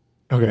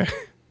 Okay.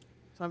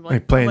 So I'm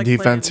Like playing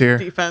defense here?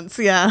 Defense,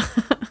 yeah.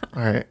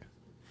 All right.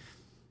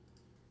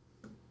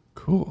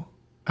 Cool.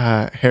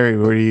 Harry,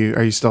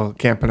 are you still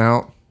camping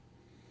out?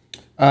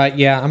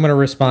 Yeah, I'm gonna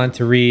respond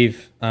to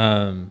Reeve.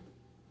 Oh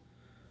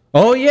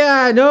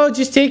yeah, no,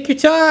 just take your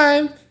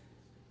time.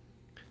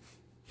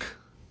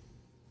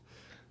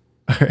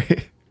 All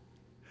right.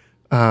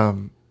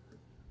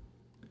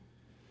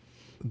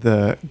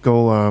 The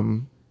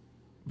golem,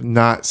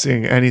 not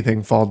seeing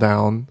anything fall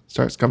down,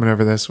 starts coming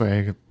over this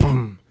way.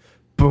 Boom,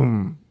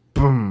 boom,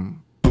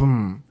 boom,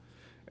 boom.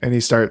 And he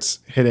starts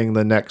hitting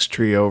the next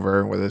tree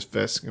over with his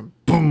fist.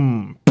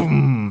 Boom,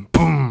 boom,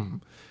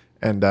 boom.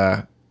 And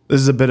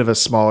this is a bit of a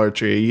smaller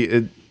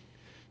tree.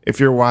 If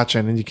you're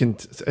watching, and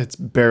it's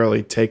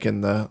barely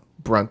taken the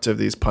brunt of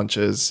these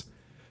punches.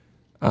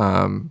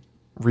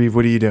 Reeve,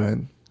 what are you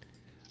doing?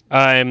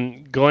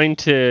 I'm going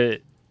to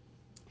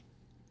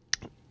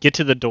get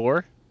to the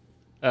door.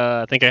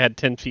 I think I had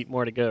 10 feet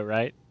more to go,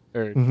 right?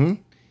 Mm-hmm.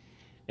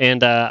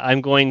 And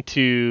I'm going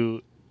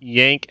to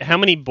yank. How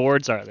many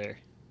boards are there?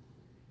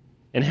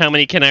 And how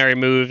many can I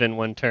remove in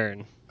one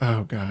turn?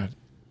 Oh God.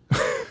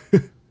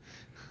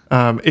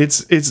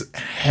 It's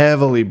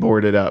heavily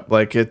boarded up.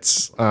 Like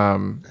it's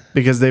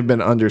because they've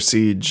been under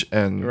siege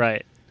and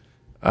Right.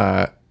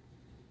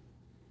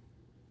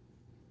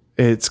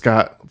 It's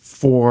got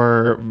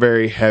 4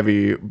 very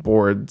heavy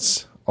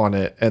boards on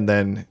it, and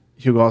then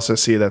you also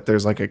see that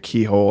there's like a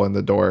keyhole in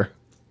the door.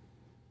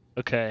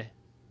 Okay.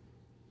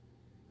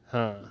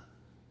 Huh.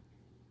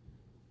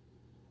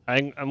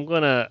 I'm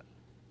gonna.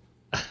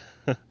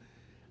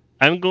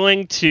 I'm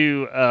going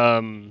to.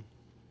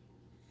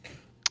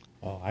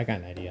 Oh, I got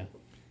an idea.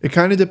 It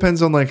kind of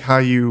depends on like how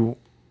you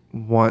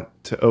want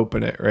to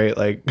open it, right?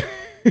 Like,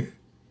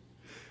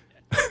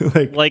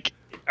 Like,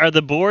 are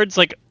the boards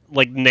like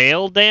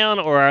nailed down,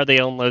 or are they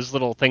on those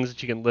little things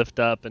that you can lift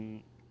up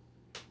and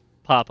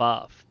pop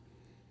off?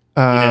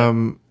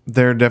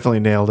 they're definitely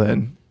nailed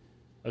in.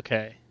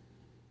 Okay.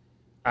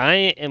 I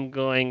am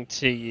going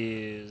to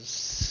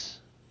use.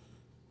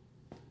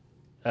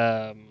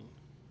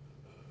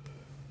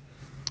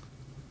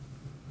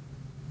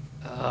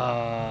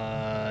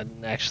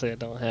 Actually, I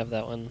don't have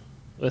that one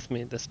with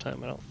me this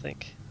time. I don't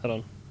think. Hold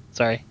on.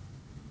 Sorry.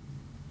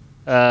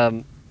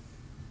 I'm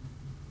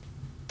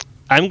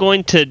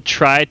going to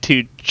try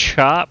to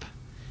chop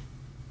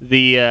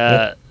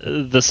the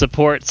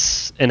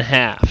supports in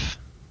half.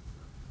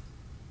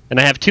 And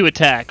I have 2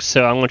 attacks,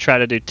 so I'm gonna try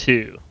to do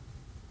 2.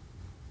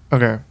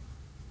 Okay.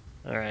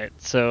 All right.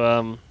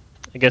 So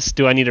I guess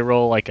do I need to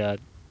roll like a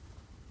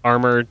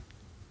armor,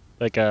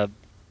 like a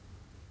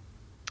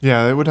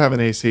Yeah, it would have an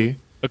AC.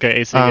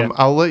 okay AC? Yeah.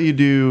 I'll let you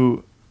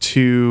do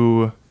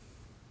 2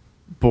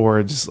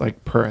 boards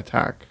like per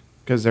attack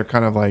because they're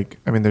kind of like,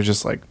 I mean, they're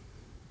just like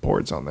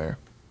boards on there.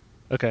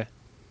 Okay.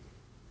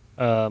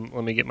 Let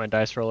me get my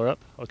dice roller up.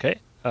 Okay.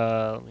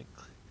 Let me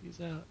click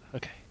these out.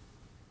 Okay.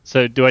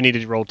 So do I need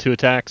to roll 2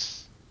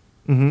 attacks?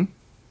 Mm-hmm.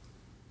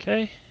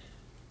 Okay.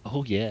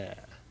 Oh yeah.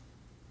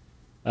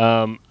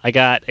 I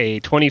got a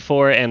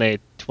 24 and a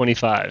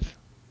 25.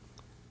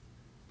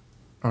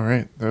 All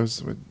right,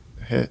 those would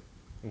hit.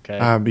 Okay.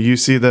 But you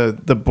see the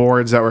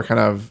boards that were kind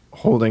of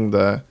holding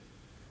that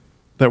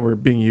were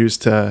being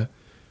used to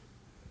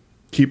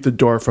keep the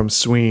door from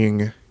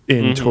swinging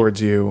in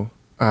towards you,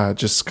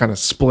 just kind of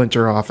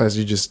splinter off as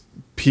you just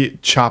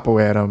chop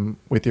away at them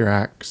with your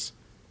axe.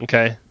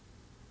 Okay.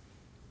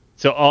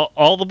 So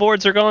all the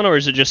boards are gone, or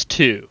is it just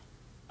 2?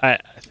 I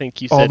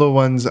think you said All the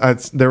ones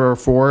there were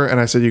 4, and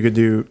I said you could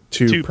do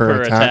 2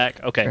 per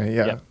attack. Okay.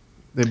 Yeah, Yep.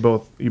 they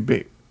both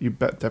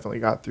definitely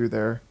got through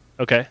their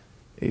Okay.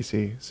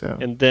 AC. So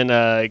And then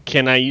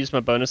can I use my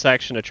bonus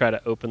action to try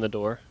to open the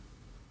door?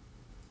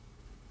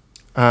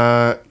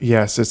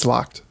 yes, it's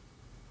locked.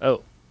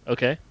 Oh,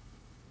 okay.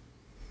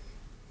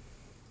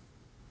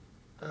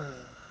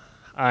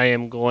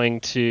 I'm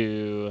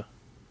gonna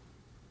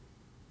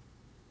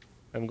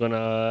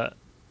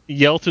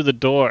yell through the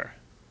door.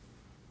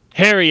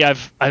 Harry,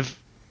 I've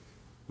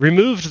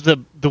removed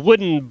the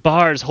wooden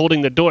bars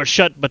holding the door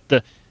shut, but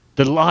the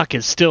lock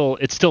is still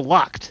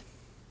locked.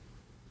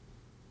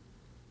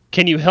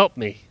 Can you help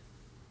me?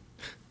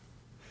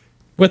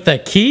 With a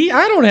key?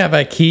 I don't have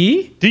a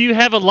key. Do you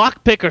have a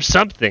lockpick or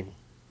something?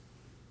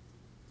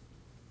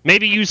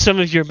 Maybe use some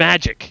of your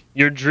magic,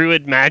 your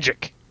druid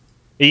magic.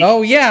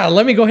 Oh yeah,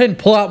 let me go ahead and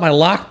pull out my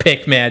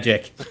lockpick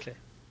magic. Okay.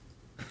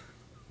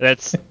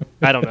 That's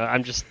I don't know.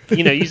 I'm just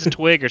use a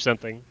twig or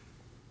something.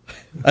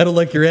 I don't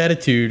like your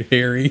attitude,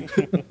 Harry.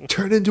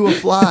 Turn into a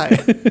fly.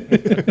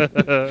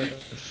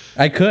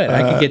 I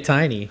could get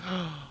tiny.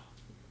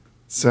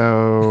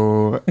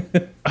 So,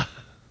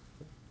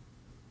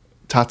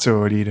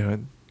 Tatsuo, what are you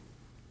doing?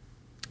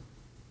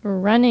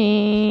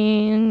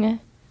 Running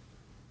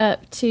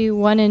up to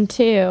 1 and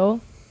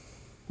 2.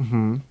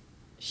 Mm-hmm.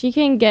 She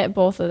can get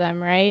both of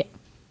them, right?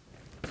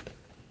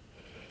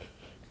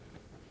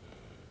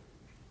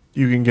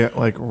 You can get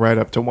like right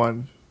up to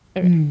 1.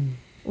 Okay.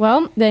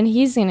 Well, then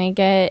he's gonna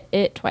get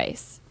it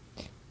twice.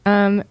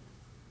 So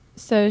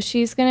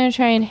she's gonna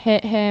try and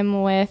hit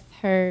him with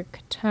her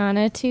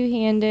katana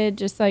 2-handed,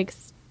 just like,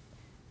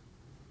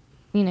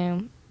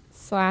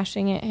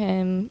 slashing at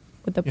him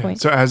with the Yeah. point.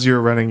 So as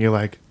you're running, you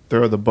like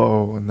throw the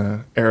bow and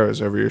the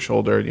arrows over your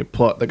shoulder, and you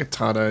pull out the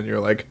katana, and you're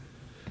like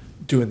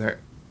doing that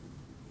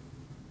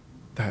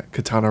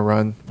katana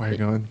run while you're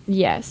going.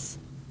 Yes.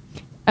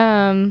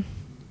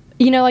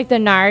 Like the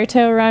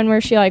Naruto run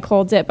where she like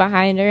holds it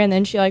behind her and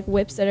then she like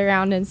whips it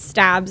around and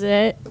stabs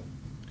it.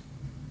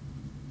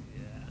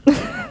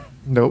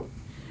 Nope.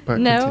 But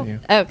No. continue.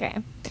 Okay.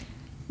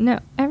 No,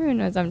 everyone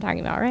knows what I'm talking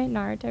about, right?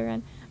 Naruto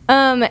run.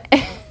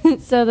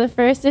 So the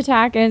first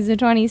attack is a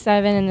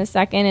 27 and the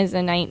second is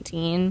a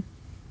 19.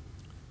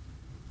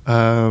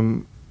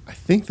 I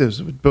think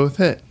those would both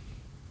hit.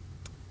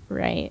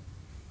 Right.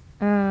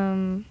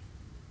 You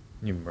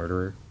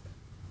murderer.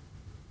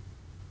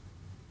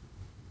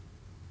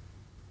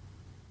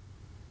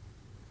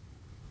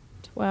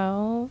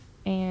 12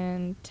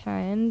 and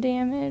 10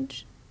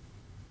 damage.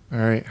 All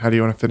right. How do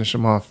you want to finish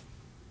them off?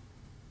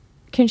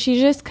 Can she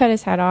just cut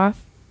his head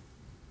off?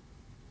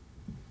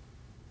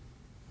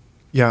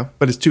 Yeah,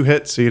 but it's 2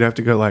 hits, so you'd have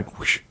to go like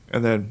whoosh,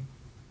 and then.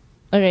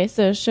 Okay,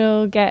 so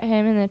she'll get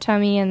him in the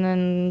tummy and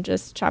then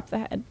just chop the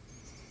head.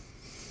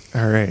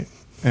 All right.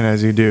 And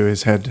as you do,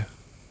 his head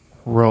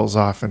rolls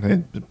off and his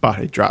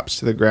body drops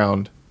to the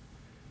ground.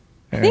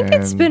 I think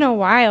it's been a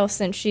while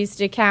since she's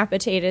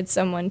decapitated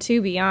someone,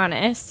 to be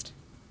honest.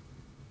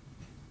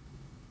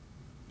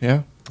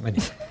 Yeah.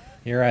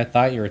 Here I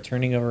thought you were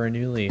turning over a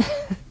new leaf.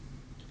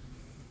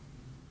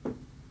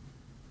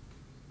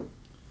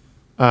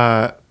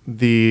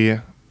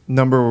 The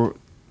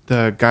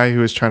guy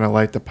who was trying to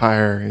light the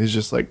pyre is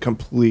just like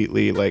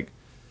completely like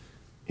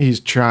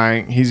he's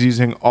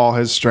using all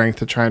his strength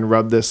to try and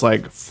rub this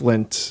like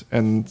flint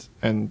and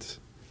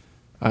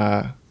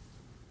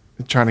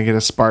trying to get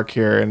a spark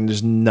here, and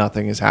just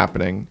nothing is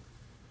happening.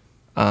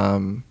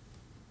 And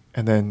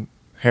then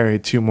Harry,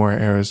 2 more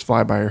arrows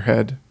fly by her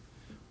head.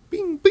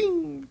 Bing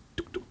bing.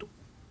 Tuk, tuk, tuk.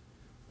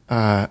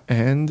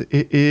 And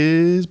it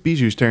is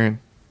Biju's turn.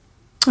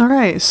 All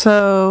right,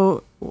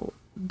 so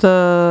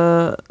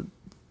the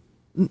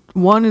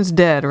 1 is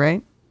dead,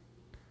 right?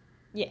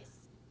 Yes.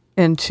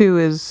 And 2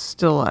 is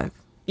still alive.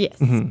 Yes.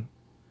 Mm-hmm.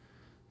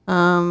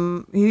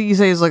 You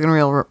say he's looking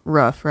real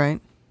rough,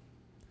 right?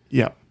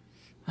 Yep.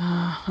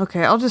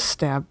 Okay, I'll just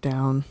stab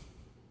down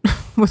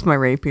with my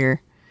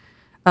rapier.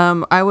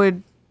 I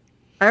would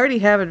I already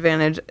have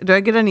advantage. Do I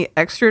get any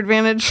extra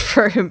advantage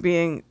for him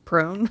being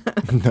prone?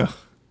 No.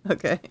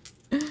 Okay.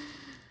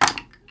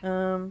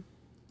 Dang,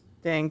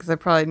 because I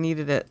probably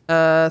needed it.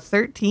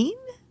 13?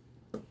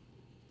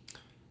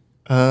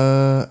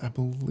 I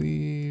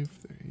believe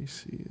the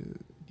AC.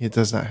 It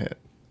does not hit.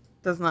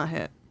 Does not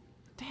hit.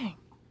 Dang.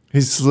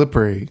 He's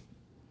slippery.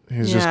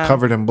 He's just Yeah.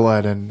 covered in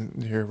blood,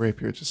 and your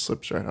rapier just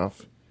slips right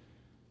off.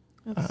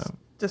 That's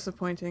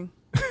disappointing.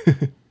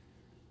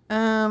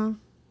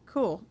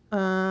 Cool.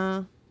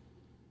 I'll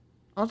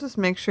just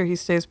make sure he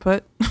stays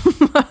put.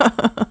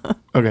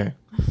 Okay.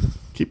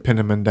 Keep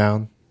Penniman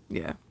down.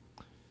 Yeah.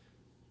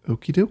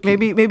 Okie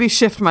dokie. Maybe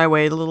shift my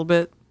weight a little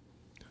bit.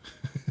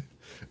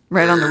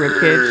 Right on the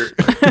ribcage.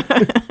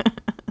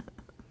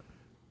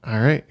 All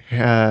right.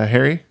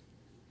 Harry?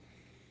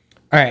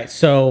 All right,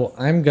 so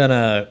I'm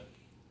gonna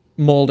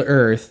mold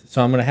earth.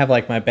 So I'm gonna have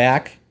like my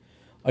back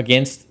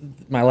against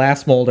my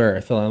last mold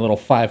earth on a little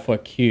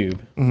 5-foot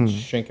cube.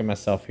 Shrinking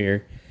myself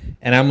here,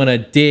 and I'm gonna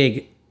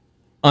dig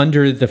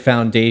under the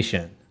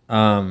foundation.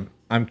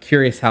 I'm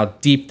curious how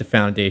deep the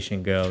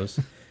foundation goes.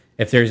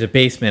 If there's a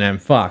basement, I'm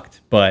fucked.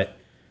 But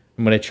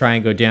I'm gonna try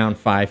and go down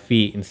 5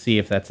 feet and see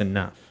if that's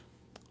enough.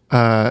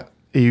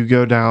 You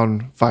go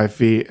down 5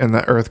 feet, and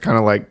the earth kind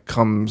of like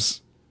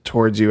comes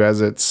towards you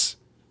as it's.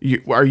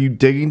 Are you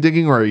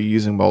digging, or are you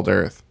using mold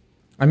earth?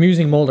 I'm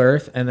using mold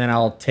earth, and then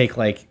I'll take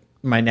like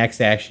my next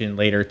action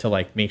later to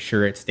like make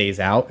sure it stays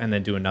out, and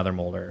then do another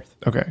mold earth.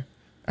 Okay.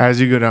 As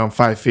you go down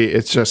 5 feet,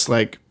 it's just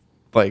like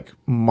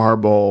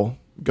marble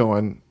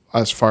going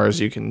as far as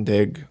you can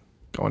dig,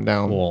 going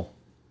down.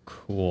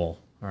 Cool.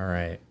 All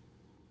right.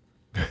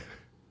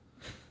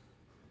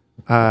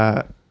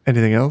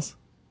 Anything else?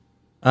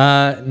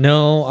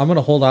 No, I'm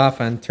gonna hold off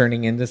on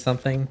turning into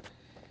something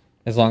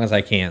as long as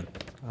I can.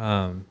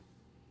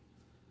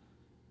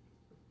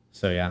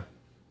 So yeah.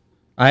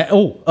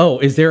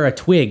 Is there a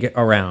twig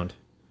around?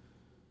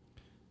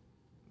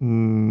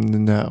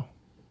 No.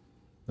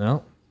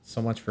 No.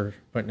 So much for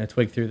putting a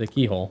twig through the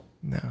keyhole.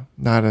 No.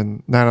 Not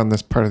on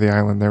this part of the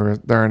island. There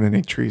aren't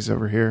any trees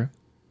over here.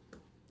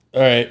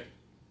 All right.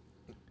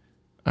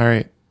 All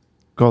right.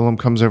 Golem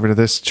comes over to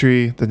this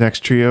tree, the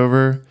next tree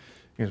over.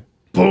 He goes,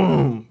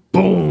 boom,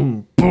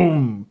 boom,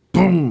 boom,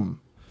 boom.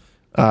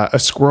 A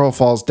squirrel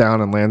falls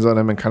down and lands on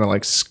him and kind of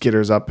like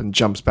skitters up and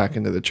jumps back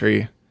into the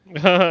tree.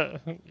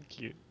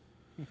 Cute.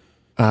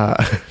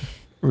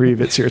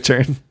 Reeve, it's your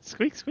turn.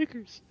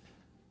 Squeakers.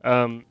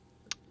 I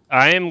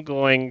am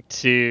going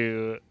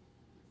to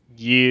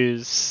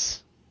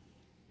use.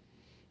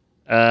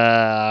 So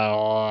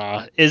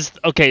I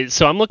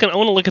want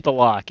to look at the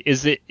lock.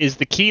 Is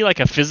the key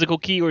like a physical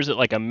key, or is it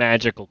like a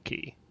magical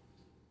key?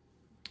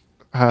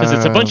 Because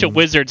it's a bunch of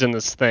wizards in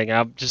this thing.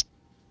 I'm just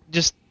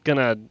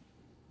gonna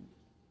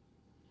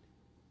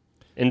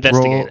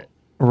investigate it.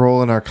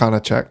 Roll an Arcana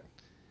check.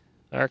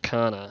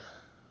 Arcana.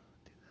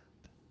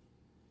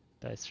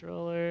 Dice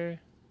roller.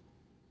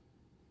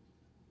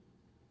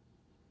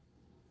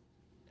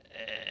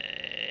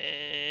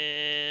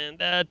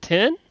 And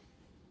 10.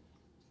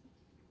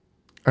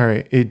 All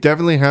right. It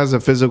definitely has a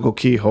physical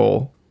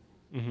keyhole.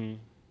 Mm-hmm.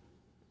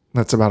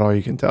 That's about all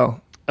you can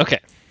tell. Okay.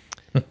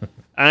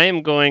 I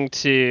am going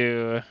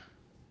to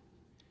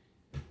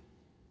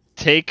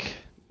take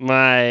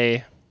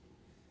my...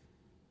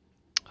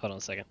 Hold on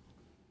a second.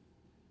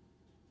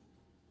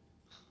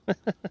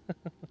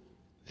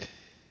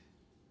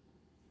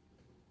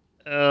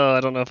 Oh, I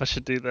don't know if I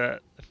should do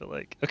that. I feel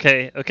like...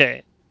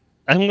 Okay.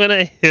 I'm going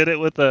to hit it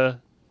with a...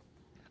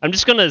 I'm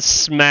just going to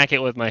smack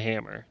it with my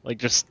hammer.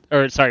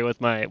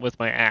 With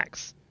my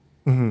axe.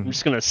 Mm-hmm. I'm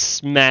just going to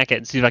smack it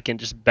and see if I can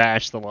just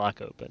bash the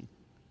lock open.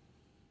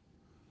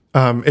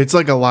 It's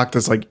like a lock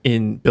that's like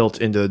built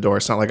into the door.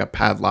 It's not like a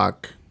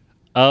padlock.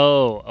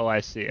 Oh,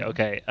 I see.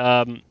 Okay.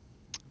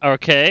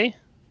 Okay.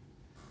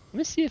 Let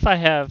me see if I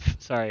have.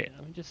 Sorry,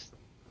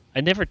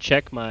 I never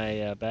check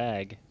my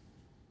bag.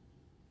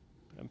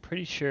 I'm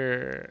pretty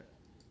sure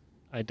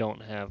I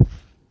don't have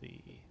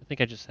the. I think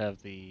I just have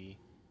the.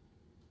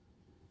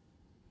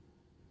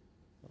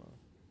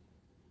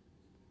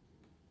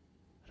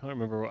 I don't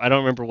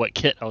remember what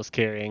kit I was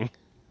carrying.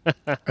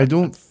 I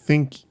don't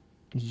think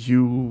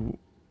you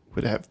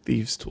would have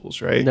thieves'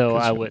 tools, right? No,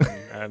 I wouldn't.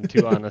 I'm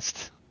too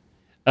honest.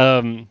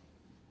 I'm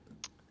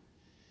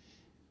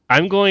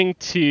going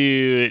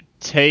to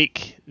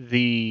take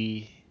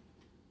the...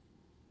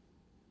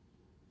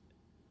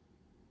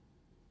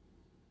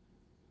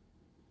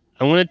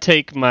 I'm going to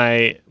take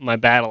my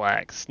battle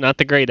axe, not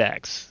the great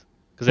axe,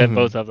 because I have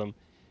both of them.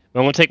 But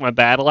I'm going to take my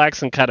battle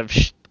axe and kind of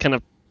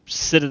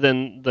sit it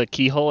in the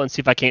keyhole and see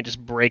if I can't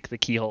just break the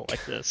keyhole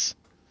like this.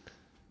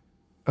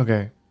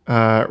 Okay.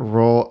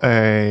 Roll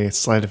a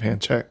sleight of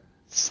hand check.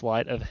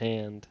 Sleight of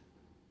hand.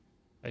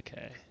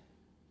 Okay.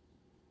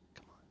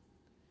 Come on.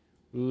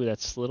 Ooh,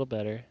 that's a little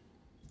better.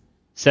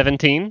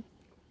 17?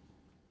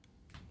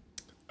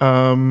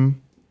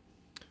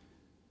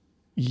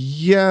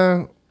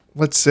 Yeah,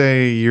 let's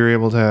say you're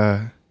able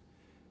to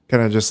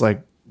kind of just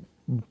like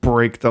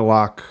break the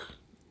lock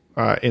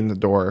in the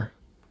door.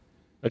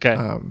 Okay.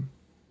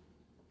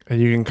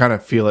 And you can kind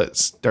of feel it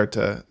start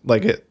to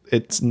like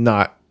it's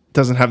not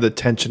doesn't have the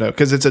tension out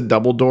because it's a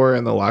double door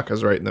and the lock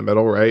is right in the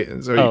middle, right?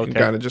 And so you can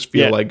kind of just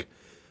feel like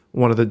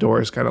one of the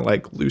doors kind of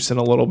like loosen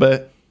a little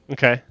bit.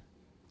 Okay.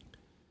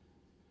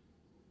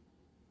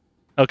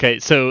 Okay,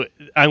 so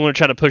I'm going to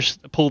try to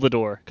pull the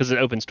door because it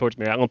opens towards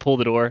me. I'm going to pull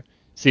the door,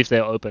 see if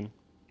they'll open.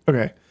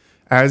 Okay.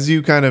 As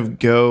you kind of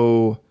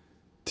go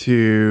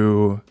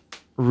to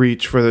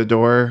reach for the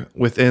door,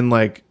 within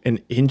like an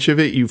inch of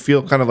it, you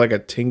feel kind of like a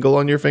tingle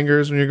on your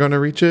fingers when you're going to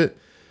reach it.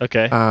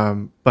 Okay.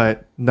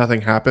 But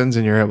nothing happens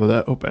and you're able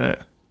to open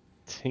it.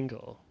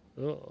 Tingle.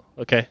 Oh,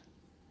 okay.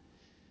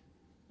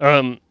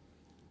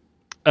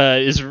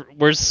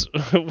 Where's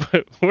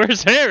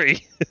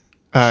Harry?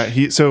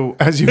 So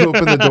as you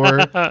open the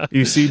door,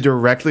 you see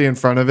directly in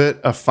front of it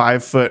a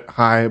 5-foot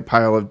high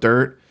pile of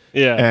dirt.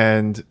 Yeah.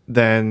 And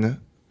then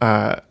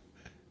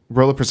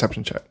roll a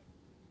perception check.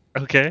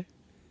 Okay.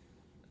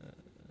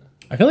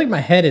 I feel like my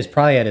head is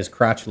probably at his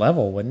crotch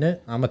level, wouldn't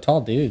it? I'm a tall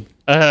dude.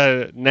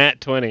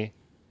 Nat 20.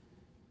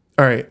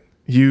 All right.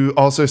 You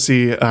also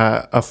see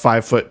a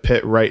 5-foot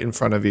pit right in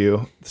front of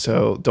you,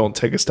 so don't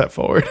take a step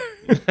forward.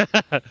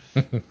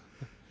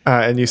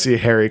 And you see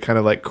Harry kind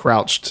of like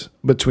crouched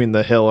between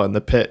the hill and the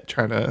pit,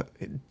 trying to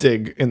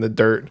dig in the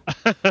dirt.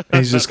 And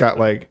he's just got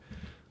like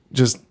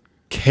just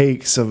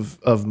cakes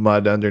of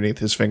mud underneath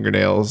his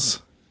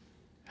fingernails.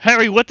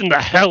 Harry, what in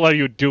the hell are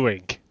you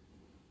doing?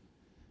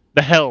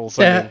 The hells.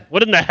 I mean.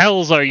 What in the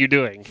hells are you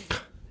doing?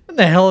 What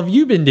the hell have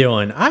you been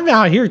doing? I'm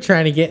out here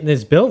trying to get in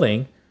this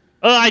building.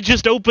 Oh, I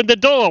just opened the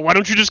door. Why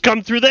don't you just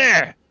come through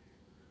there?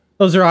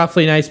 Those are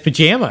awfully nice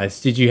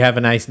pajamas. Did you have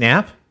a nice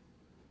nap?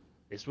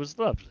 This was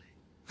lovely.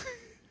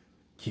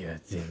 Yeah,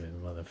 damn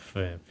it,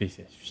 motherfucker. Piece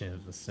of shit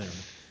of a son.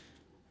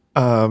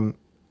 All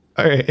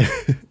right.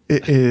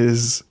 It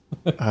is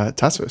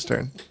Tatsuo's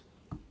turn.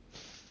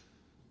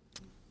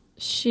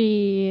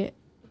 She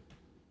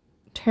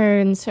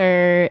turns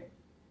her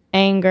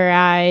anger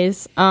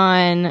eyes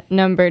on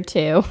number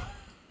 2.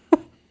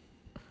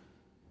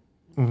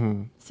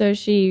 Mm-hmm. So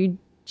she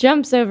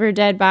jumps over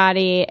dead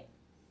body,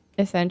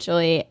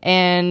 essentially,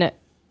 and...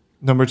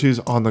 Number 2's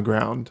on the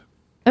ground.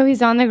 Oh,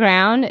 he's on the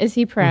ground? Is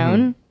he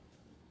prone?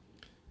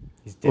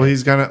 Mm-hmm. Well,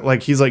 he's gonna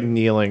like he's like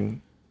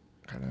kneeling,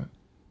 kind of,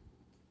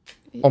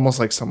 almost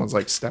like someone's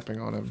like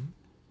stepping on him.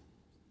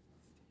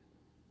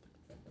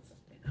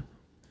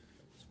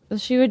 So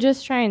she would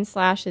just try and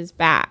slash his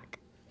back.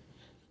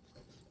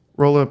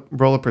 Roll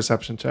a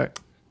perception check.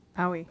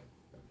 Owie.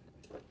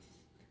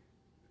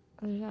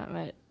 There's not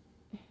much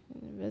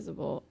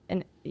invisible,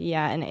 and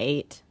yeah, an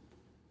 8.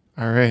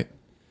 All right,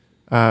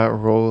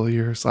 roll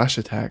your slash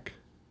attack.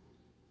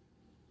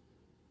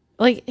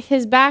 Like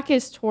his back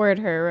is toward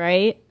her,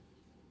 right?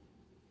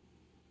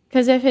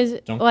 Because if his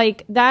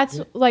like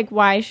that's like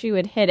why she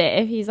would hit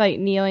it if he's like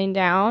kneeling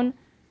down,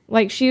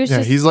 like she was. Yeah,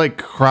 just... he's like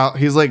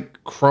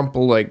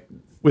crumpled like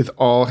with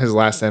all his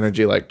last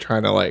energy, like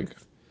trying to like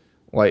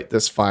light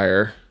this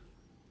fire.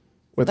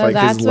 With like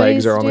his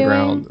legs are on the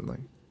ground. And, like,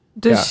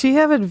 Does she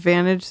have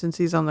advantage since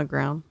he's on the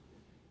ground?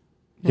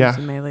 Yeah. It's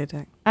a melee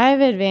attack. I have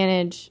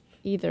advantage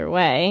either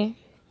way,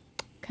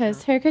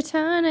 because her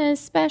katana is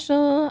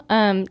special.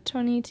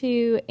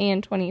 22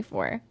 and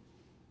 24.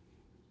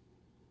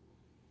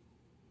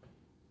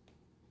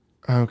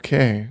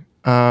 Okay.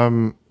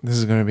 This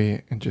is going to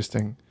be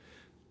interesting.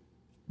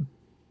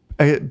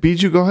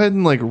 Bijou, go ahead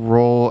and like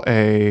roll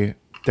a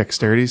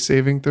dexterity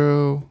saving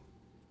throw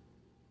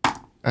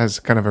as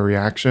kind of a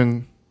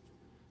reaction.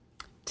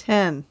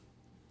 10.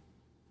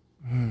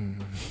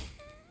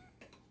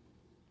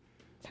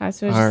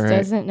 Tatsuo just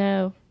doesn't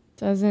know.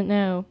 Doesn't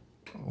know.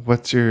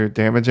 What's your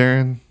damage,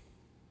 Aaron?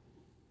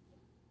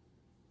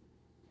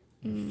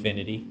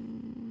 Infinity.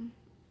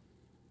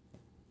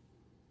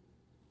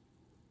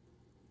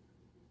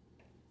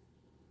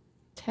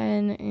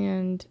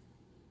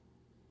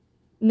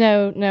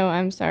 No,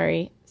 I'm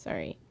sorry.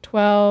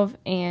 12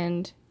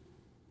 and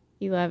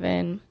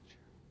 11.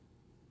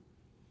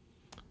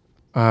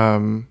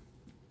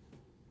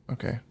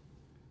 Okay.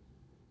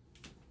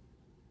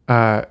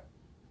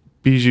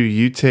 Bijou,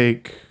 you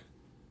take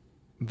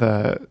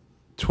the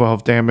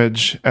 12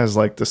 damage as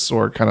like the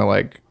sword kind of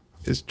like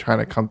is trying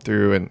to come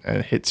through and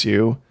hits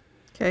you.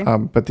 Okay.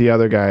 But the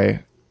other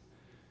guy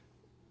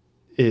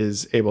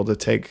is able to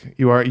take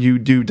you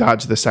do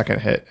dodge the second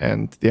hit,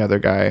 and the other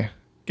guy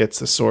gets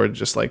the sword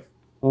just like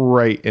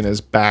right in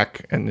his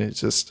back, and it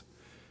just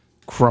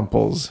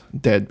crumples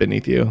dead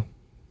beneath you.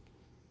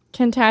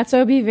 Can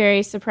Tatsuo be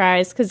very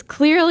surprised? Because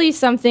clearly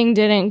something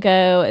didn't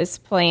go as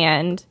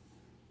planned.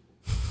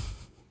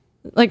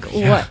 Like,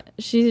 what?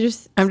 She's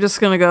just... I'm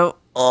just going to go,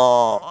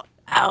 oh,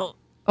 ow.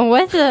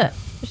 What the...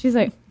 She's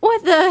like,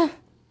 what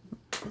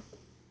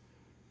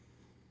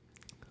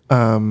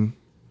the...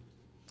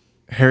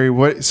 Harry,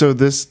 what... So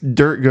this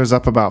dirt goes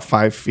up about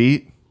 5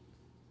 feet?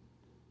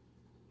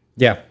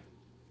 Yeah.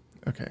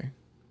 Okay.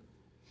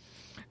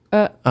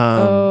 I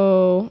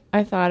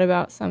thought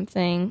about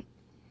something.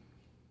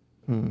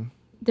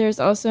 There's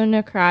also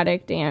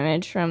necrotic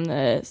damage from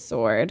the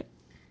sword.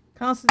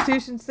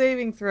 Constitution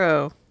saving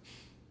throw.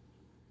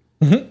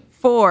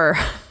 4.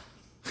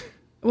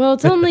 Well,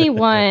 it's only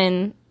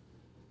one,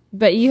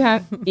 but you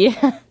have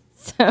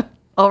So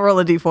I'll roll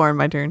a d4 in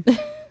my turn.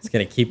 It's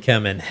gonna keep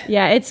coming.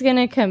 yeah, it's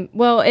gonna come.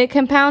 Well, it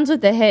compounds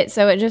with the hit,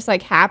 so it just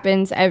like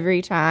happens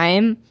every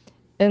time,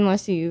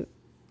 unless you.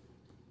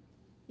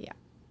 Yeah.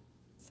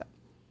 So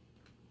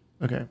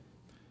Okay.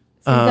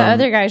 since the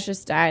other guys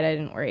just died, I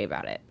didn't worry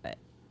about it. But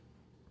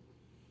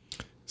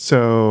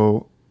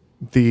So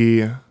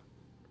the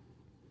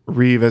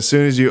Reeve, as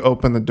soon as you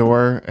open the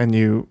door and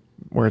you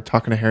were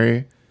talking to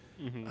Harry,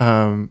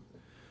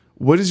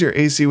 what is your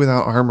AC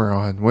without armor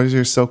on? What is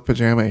your silk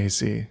pajama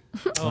AC?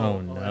 Oh,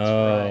 well, no.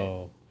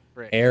 that's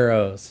right.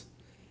 Arrows.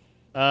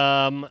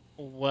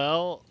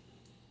 Well,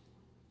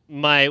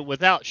 my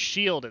without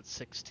shield at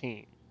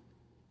 16.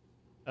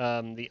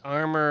 The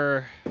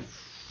armor.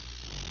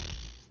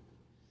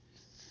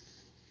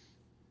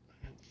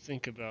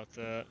 Think about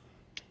that.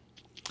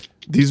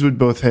 These would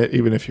both hit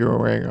even if you were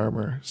wearing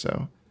armor.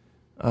 So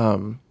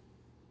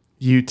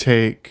you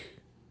take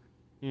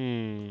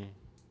 2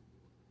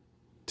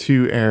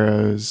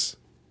 arrows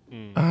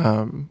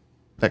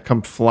that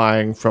come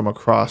flying from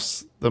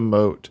across the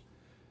moat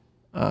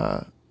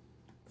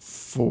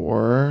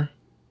for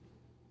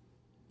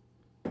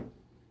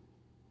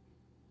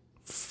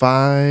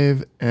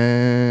 5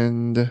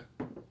 and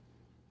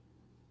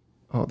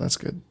oh, that's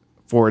good.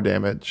 4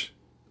 damage.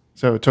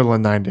 So a total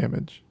of 9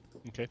 damage.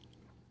 Okay.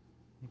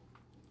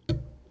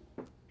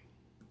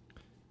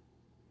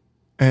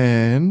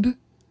 And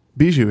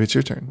Bijou, it's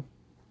your turn.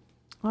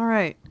 All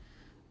right.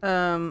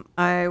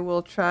 I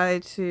will try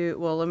to.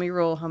 Well, let me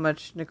roll how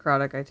much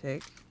necrotic I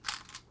take.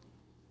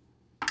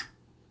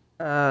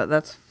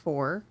 That's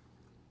 4.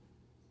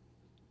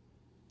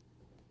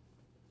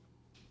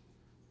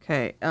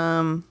 Okay.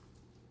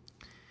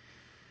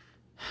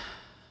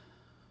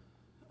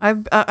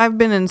 I've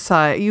been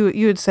inside.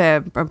 You would say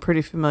I'm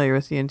pretty familiar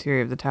with the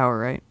interior of the tower,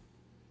 right?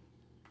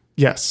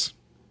 Yes.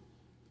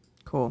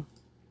 Cool.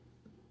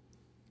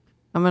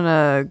 I'm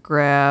gonna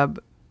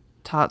grab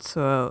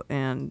Tatsuo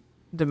and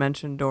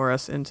Dimension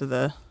Doris into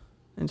the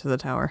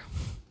tower.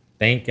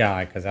 Thank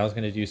God, because I was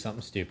gonna do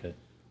something stupid.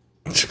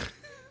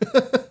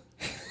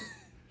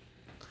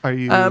 Are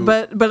you?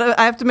 But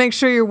I have to make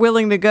sure you're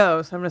willing to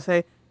go. So I'm gonna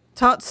say,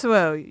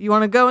 Tatsuo, you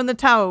want to go in the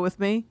tower with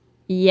me?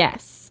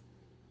 yes,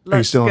 Are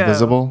you still go.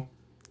 invisible?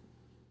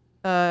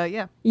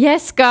 Yeah.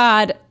 yes,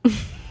 God.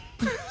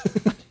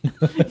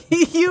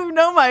 You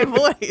know my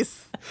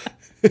voice.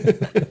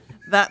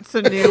 That's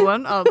a new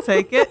one. I'll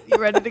take it. You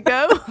ready to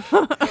go?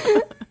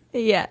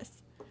 Yes.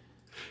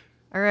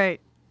 All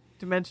right.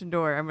 Dimension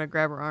door. I'm going to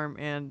grab her arm,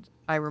 and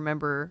I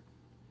remember,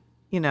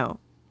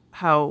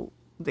 how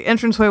the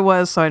entranceway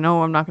was, so I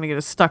know I'm not going to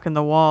get stuck in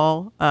the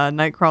wall,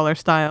 Nightcrawler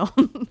style.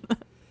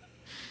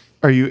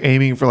 Are you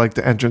aiming for like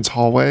the entrance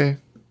hallway?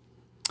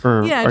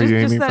 Or Yeah, are you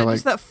aiming that, for like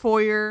just that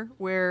foyer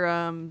where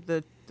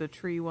the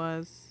tree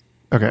was.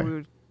 Okay. Where we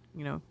would,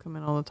 come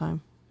in all the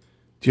time.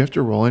 Do you have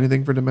to roll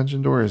anything for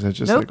dimension door or is it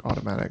just Nope. like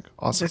automatic?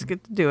 Awesome. Just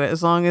get to do it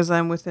as long as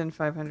I'm within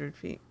 500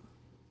 feet.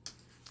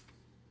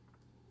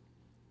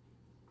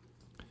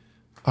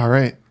 All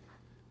right.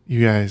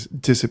 You guys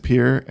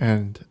disappear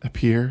and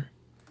appear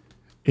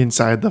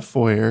inside the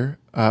foyer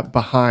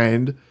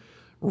behind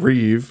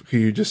Reeve, who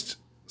you just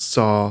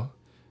saw.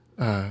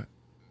 You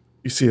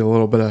see a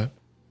little bit of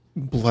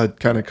blood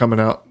kind of coming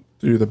out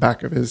through the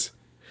back of his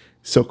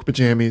silk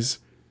pajamas.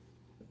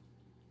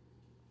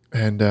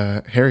 And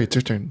Harry, it's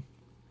your turn.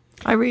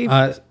 Hi, Reeve.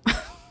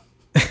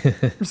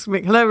 Just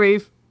make, hello,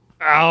 Reeve.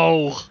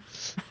 Ow!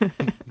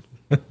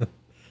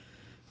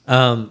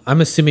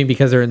 I'm assuming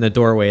because they're in the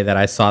doorway that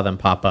I saw them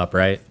pop up,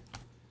 right?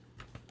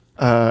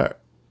 Yeah.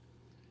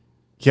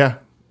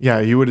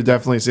 You would have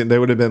definitely seen. They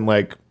would have been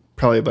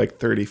probably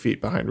 30 feet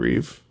behind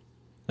Reeve.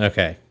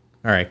 Okay.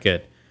 All right,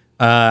 good.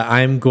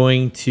 I'm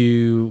going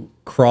to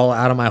crawl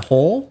out of my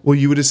hole. Well,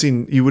 you would have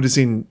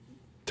seen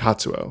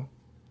Tatsuo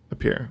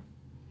appear.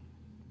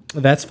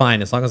 That's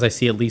fine as long as I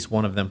see at least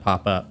one of them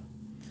pop up.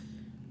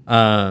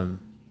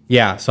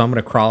 Yeah, so I'm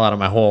going to crawl out of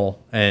my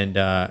hole and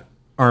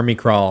army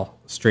crawl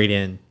straight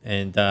in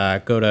and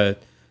go to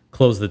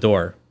close the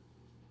door.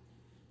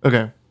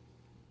 Okay.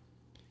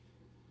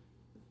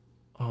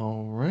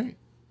 All right.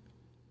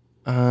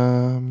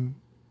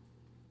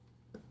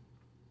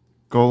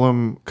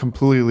 Golem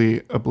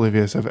completely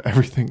oblivious of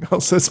everything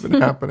else that's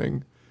been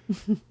happening.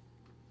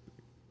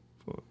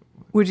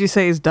 Would you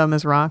say he's dumb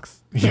as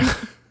rocks? Yeah.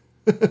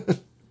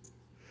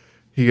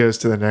 He goes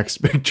to the next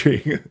big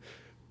tree.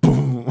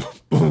 Boom,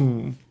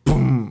 boom,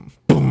 boom,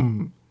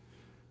 boom.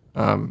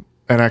 And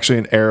actually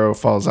an arrow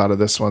falls out of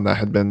this one that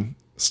had been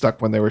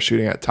stuck when they were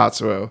shooting at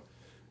Tatsuo,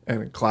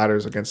 and it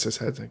clatters against his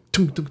head. It's like,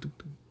 tung, tung, tung,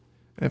 tung,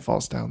 and it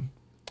falls down.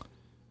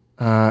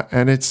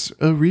 And it's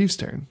Reeve's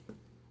turn.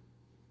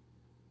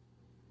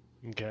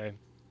 Okay.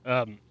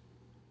 Well,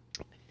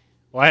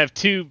 I have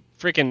 2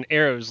 freaking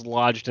arrows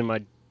lodged in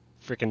my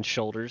freaking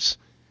shoulders.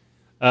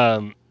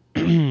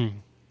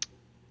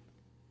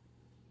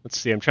 Let's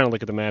see. I'm trying to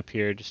look at the map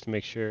here just to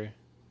make sure.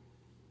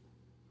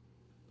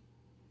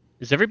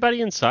 Is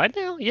everybody inside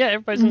now? Yeah,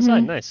 everybody's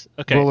inside. Nice.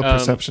 Okay. Roll a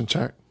perception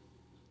check.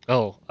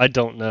 Oh, I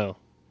don't know.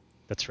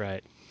 That's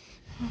right.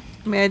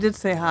 I mean, I did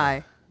say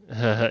hi.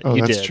 Oh,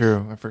 you that's did.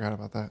 true. I forgot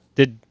about that.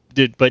 Did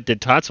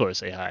Tatsuo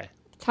say hi?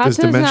 Does Tatsuo's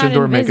Dimension not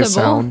Door make a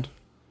invisible. sound?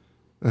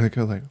 They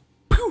go like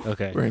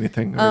Okay. or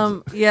anything.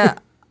 Or Yeah,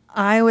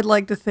 I would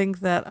like to think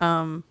that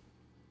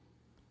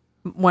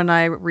when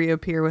I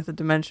reappear with a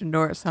dimension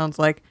door, it sounds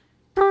like.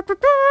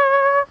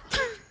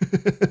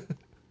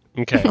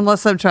 Okay.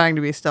 Unless I'm trying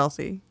to be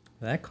stealthy.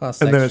 That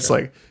costs and then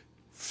extra. it's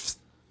like,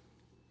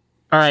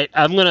 All right.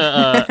 I'm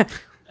gonna.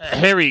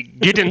 Harry,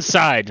 get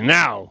inside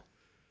now.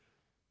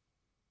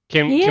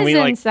 Can He is we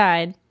like?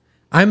 inside.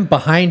 I'm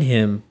behind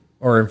him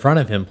or in front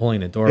of him pulling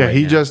the door. yeah, right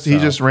he now, just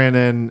so- ran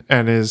in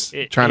and is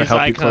trying to his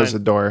help you close icon-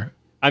 the door.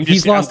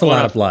 He's lost a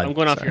lot of blood. I'm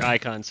going off Sorry. your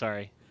icon.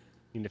 Sorry.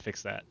 Need to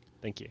fix that.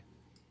 Thank you.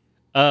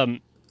 I'm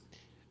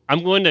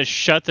going to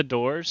shut the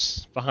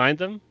doors behind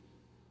them,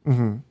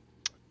 Mm-hmm.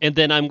 and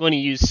then I'm going to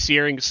use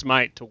Searing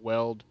Smite to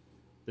weld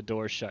the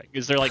door shut.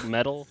 Is there like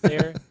metal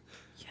there?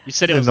 You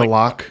said it In was the like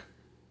lock.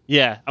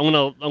 Yeah, I'm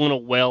gonna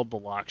weld the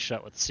lock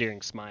shut with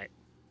Searing Smite.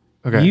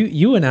 Okay.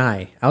 You and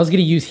I was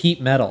gonna use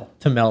heat metal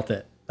to melt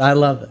it. I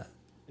love that.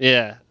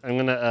 Yeah, I'm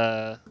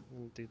gonna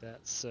do that.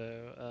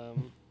 So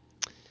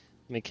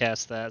let me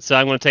cast that. So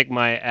I'm gonna take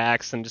my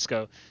axe and just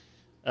go,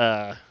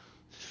 and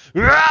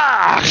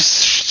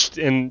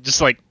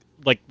just like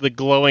the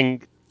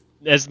glowing,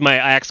 as my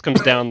axe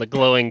comes down, the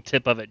glowing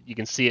tip of it, you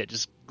can see it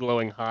just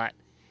glowing hot,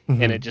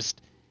 Mm-hmm. and it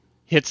just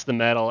hits the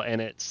metal,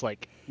 and it's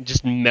like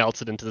just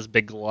melts it into this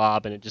big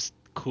glob, and it just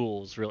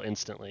cools real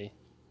instantly.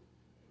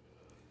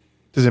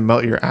 Does it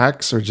melt your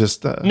axe or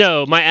just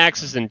No, my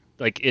axe isn't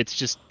like it's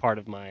just part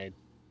of my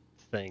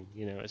thing.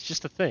 You know, it's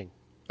just a thing.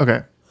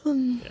 Okay.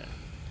 Yeah.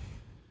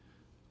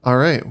 All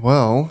right.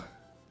 Well,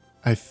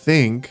 I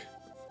think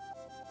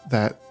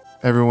that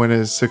everyone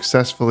is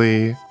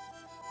successfully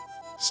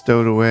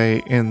stowed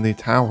away in the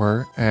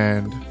tower,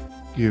 and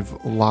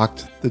you've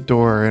locked the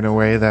door in a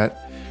way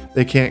that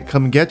they can't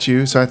come get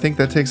you. So I think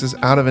that takes us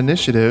out of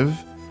initiative,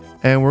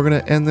 and we're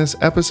going to end this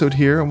episode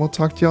here, and we'll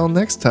talk to y'all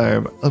next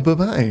time.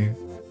 Bye-bye.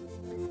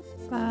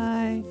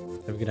 Bye.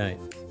 Have a good night.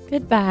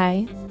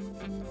 Goodbye.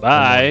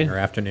 Bye. Or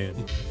afternoon.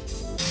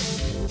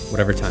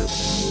 Whatever time.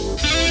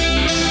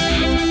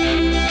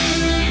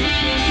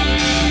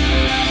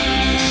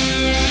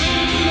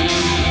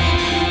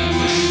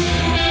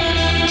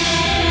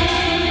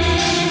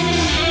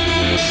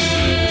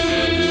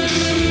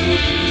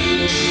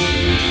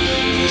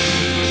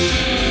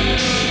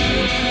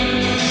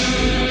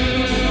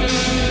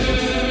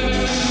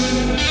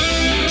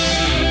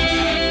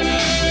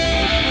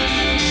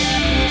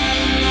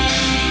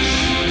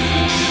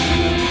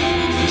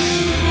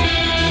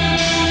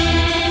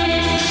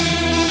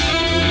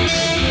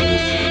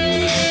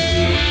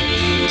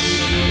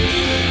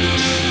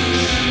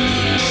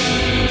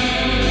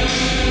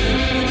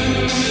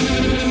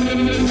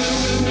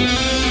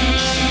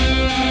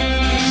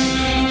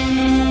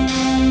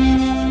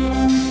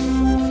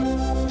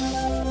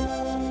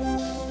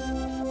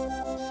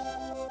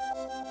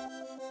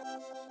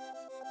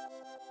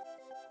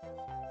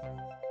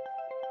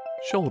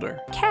 Shoulder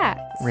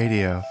Cats.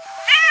 Radio.